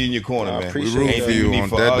nigga. Yeah, we in your corner, man. We rooting for you on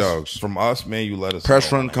Dead Dogs. From us, man, you let us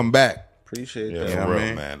Press know, run, man. come back. Appreciate that. Yeah, for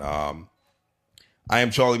real, man. I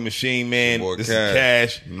am Charlie Machine, man. This is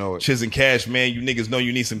Cash. Chiz and Cash, man. You niggas know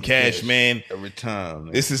you need some cash, man. Every time.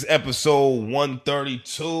 Man. This is episode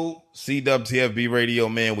 132, CWTFB Radio,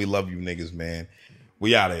 man. We love you niggas, man.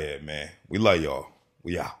 We out of here, man. We love y'all.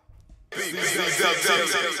 We out.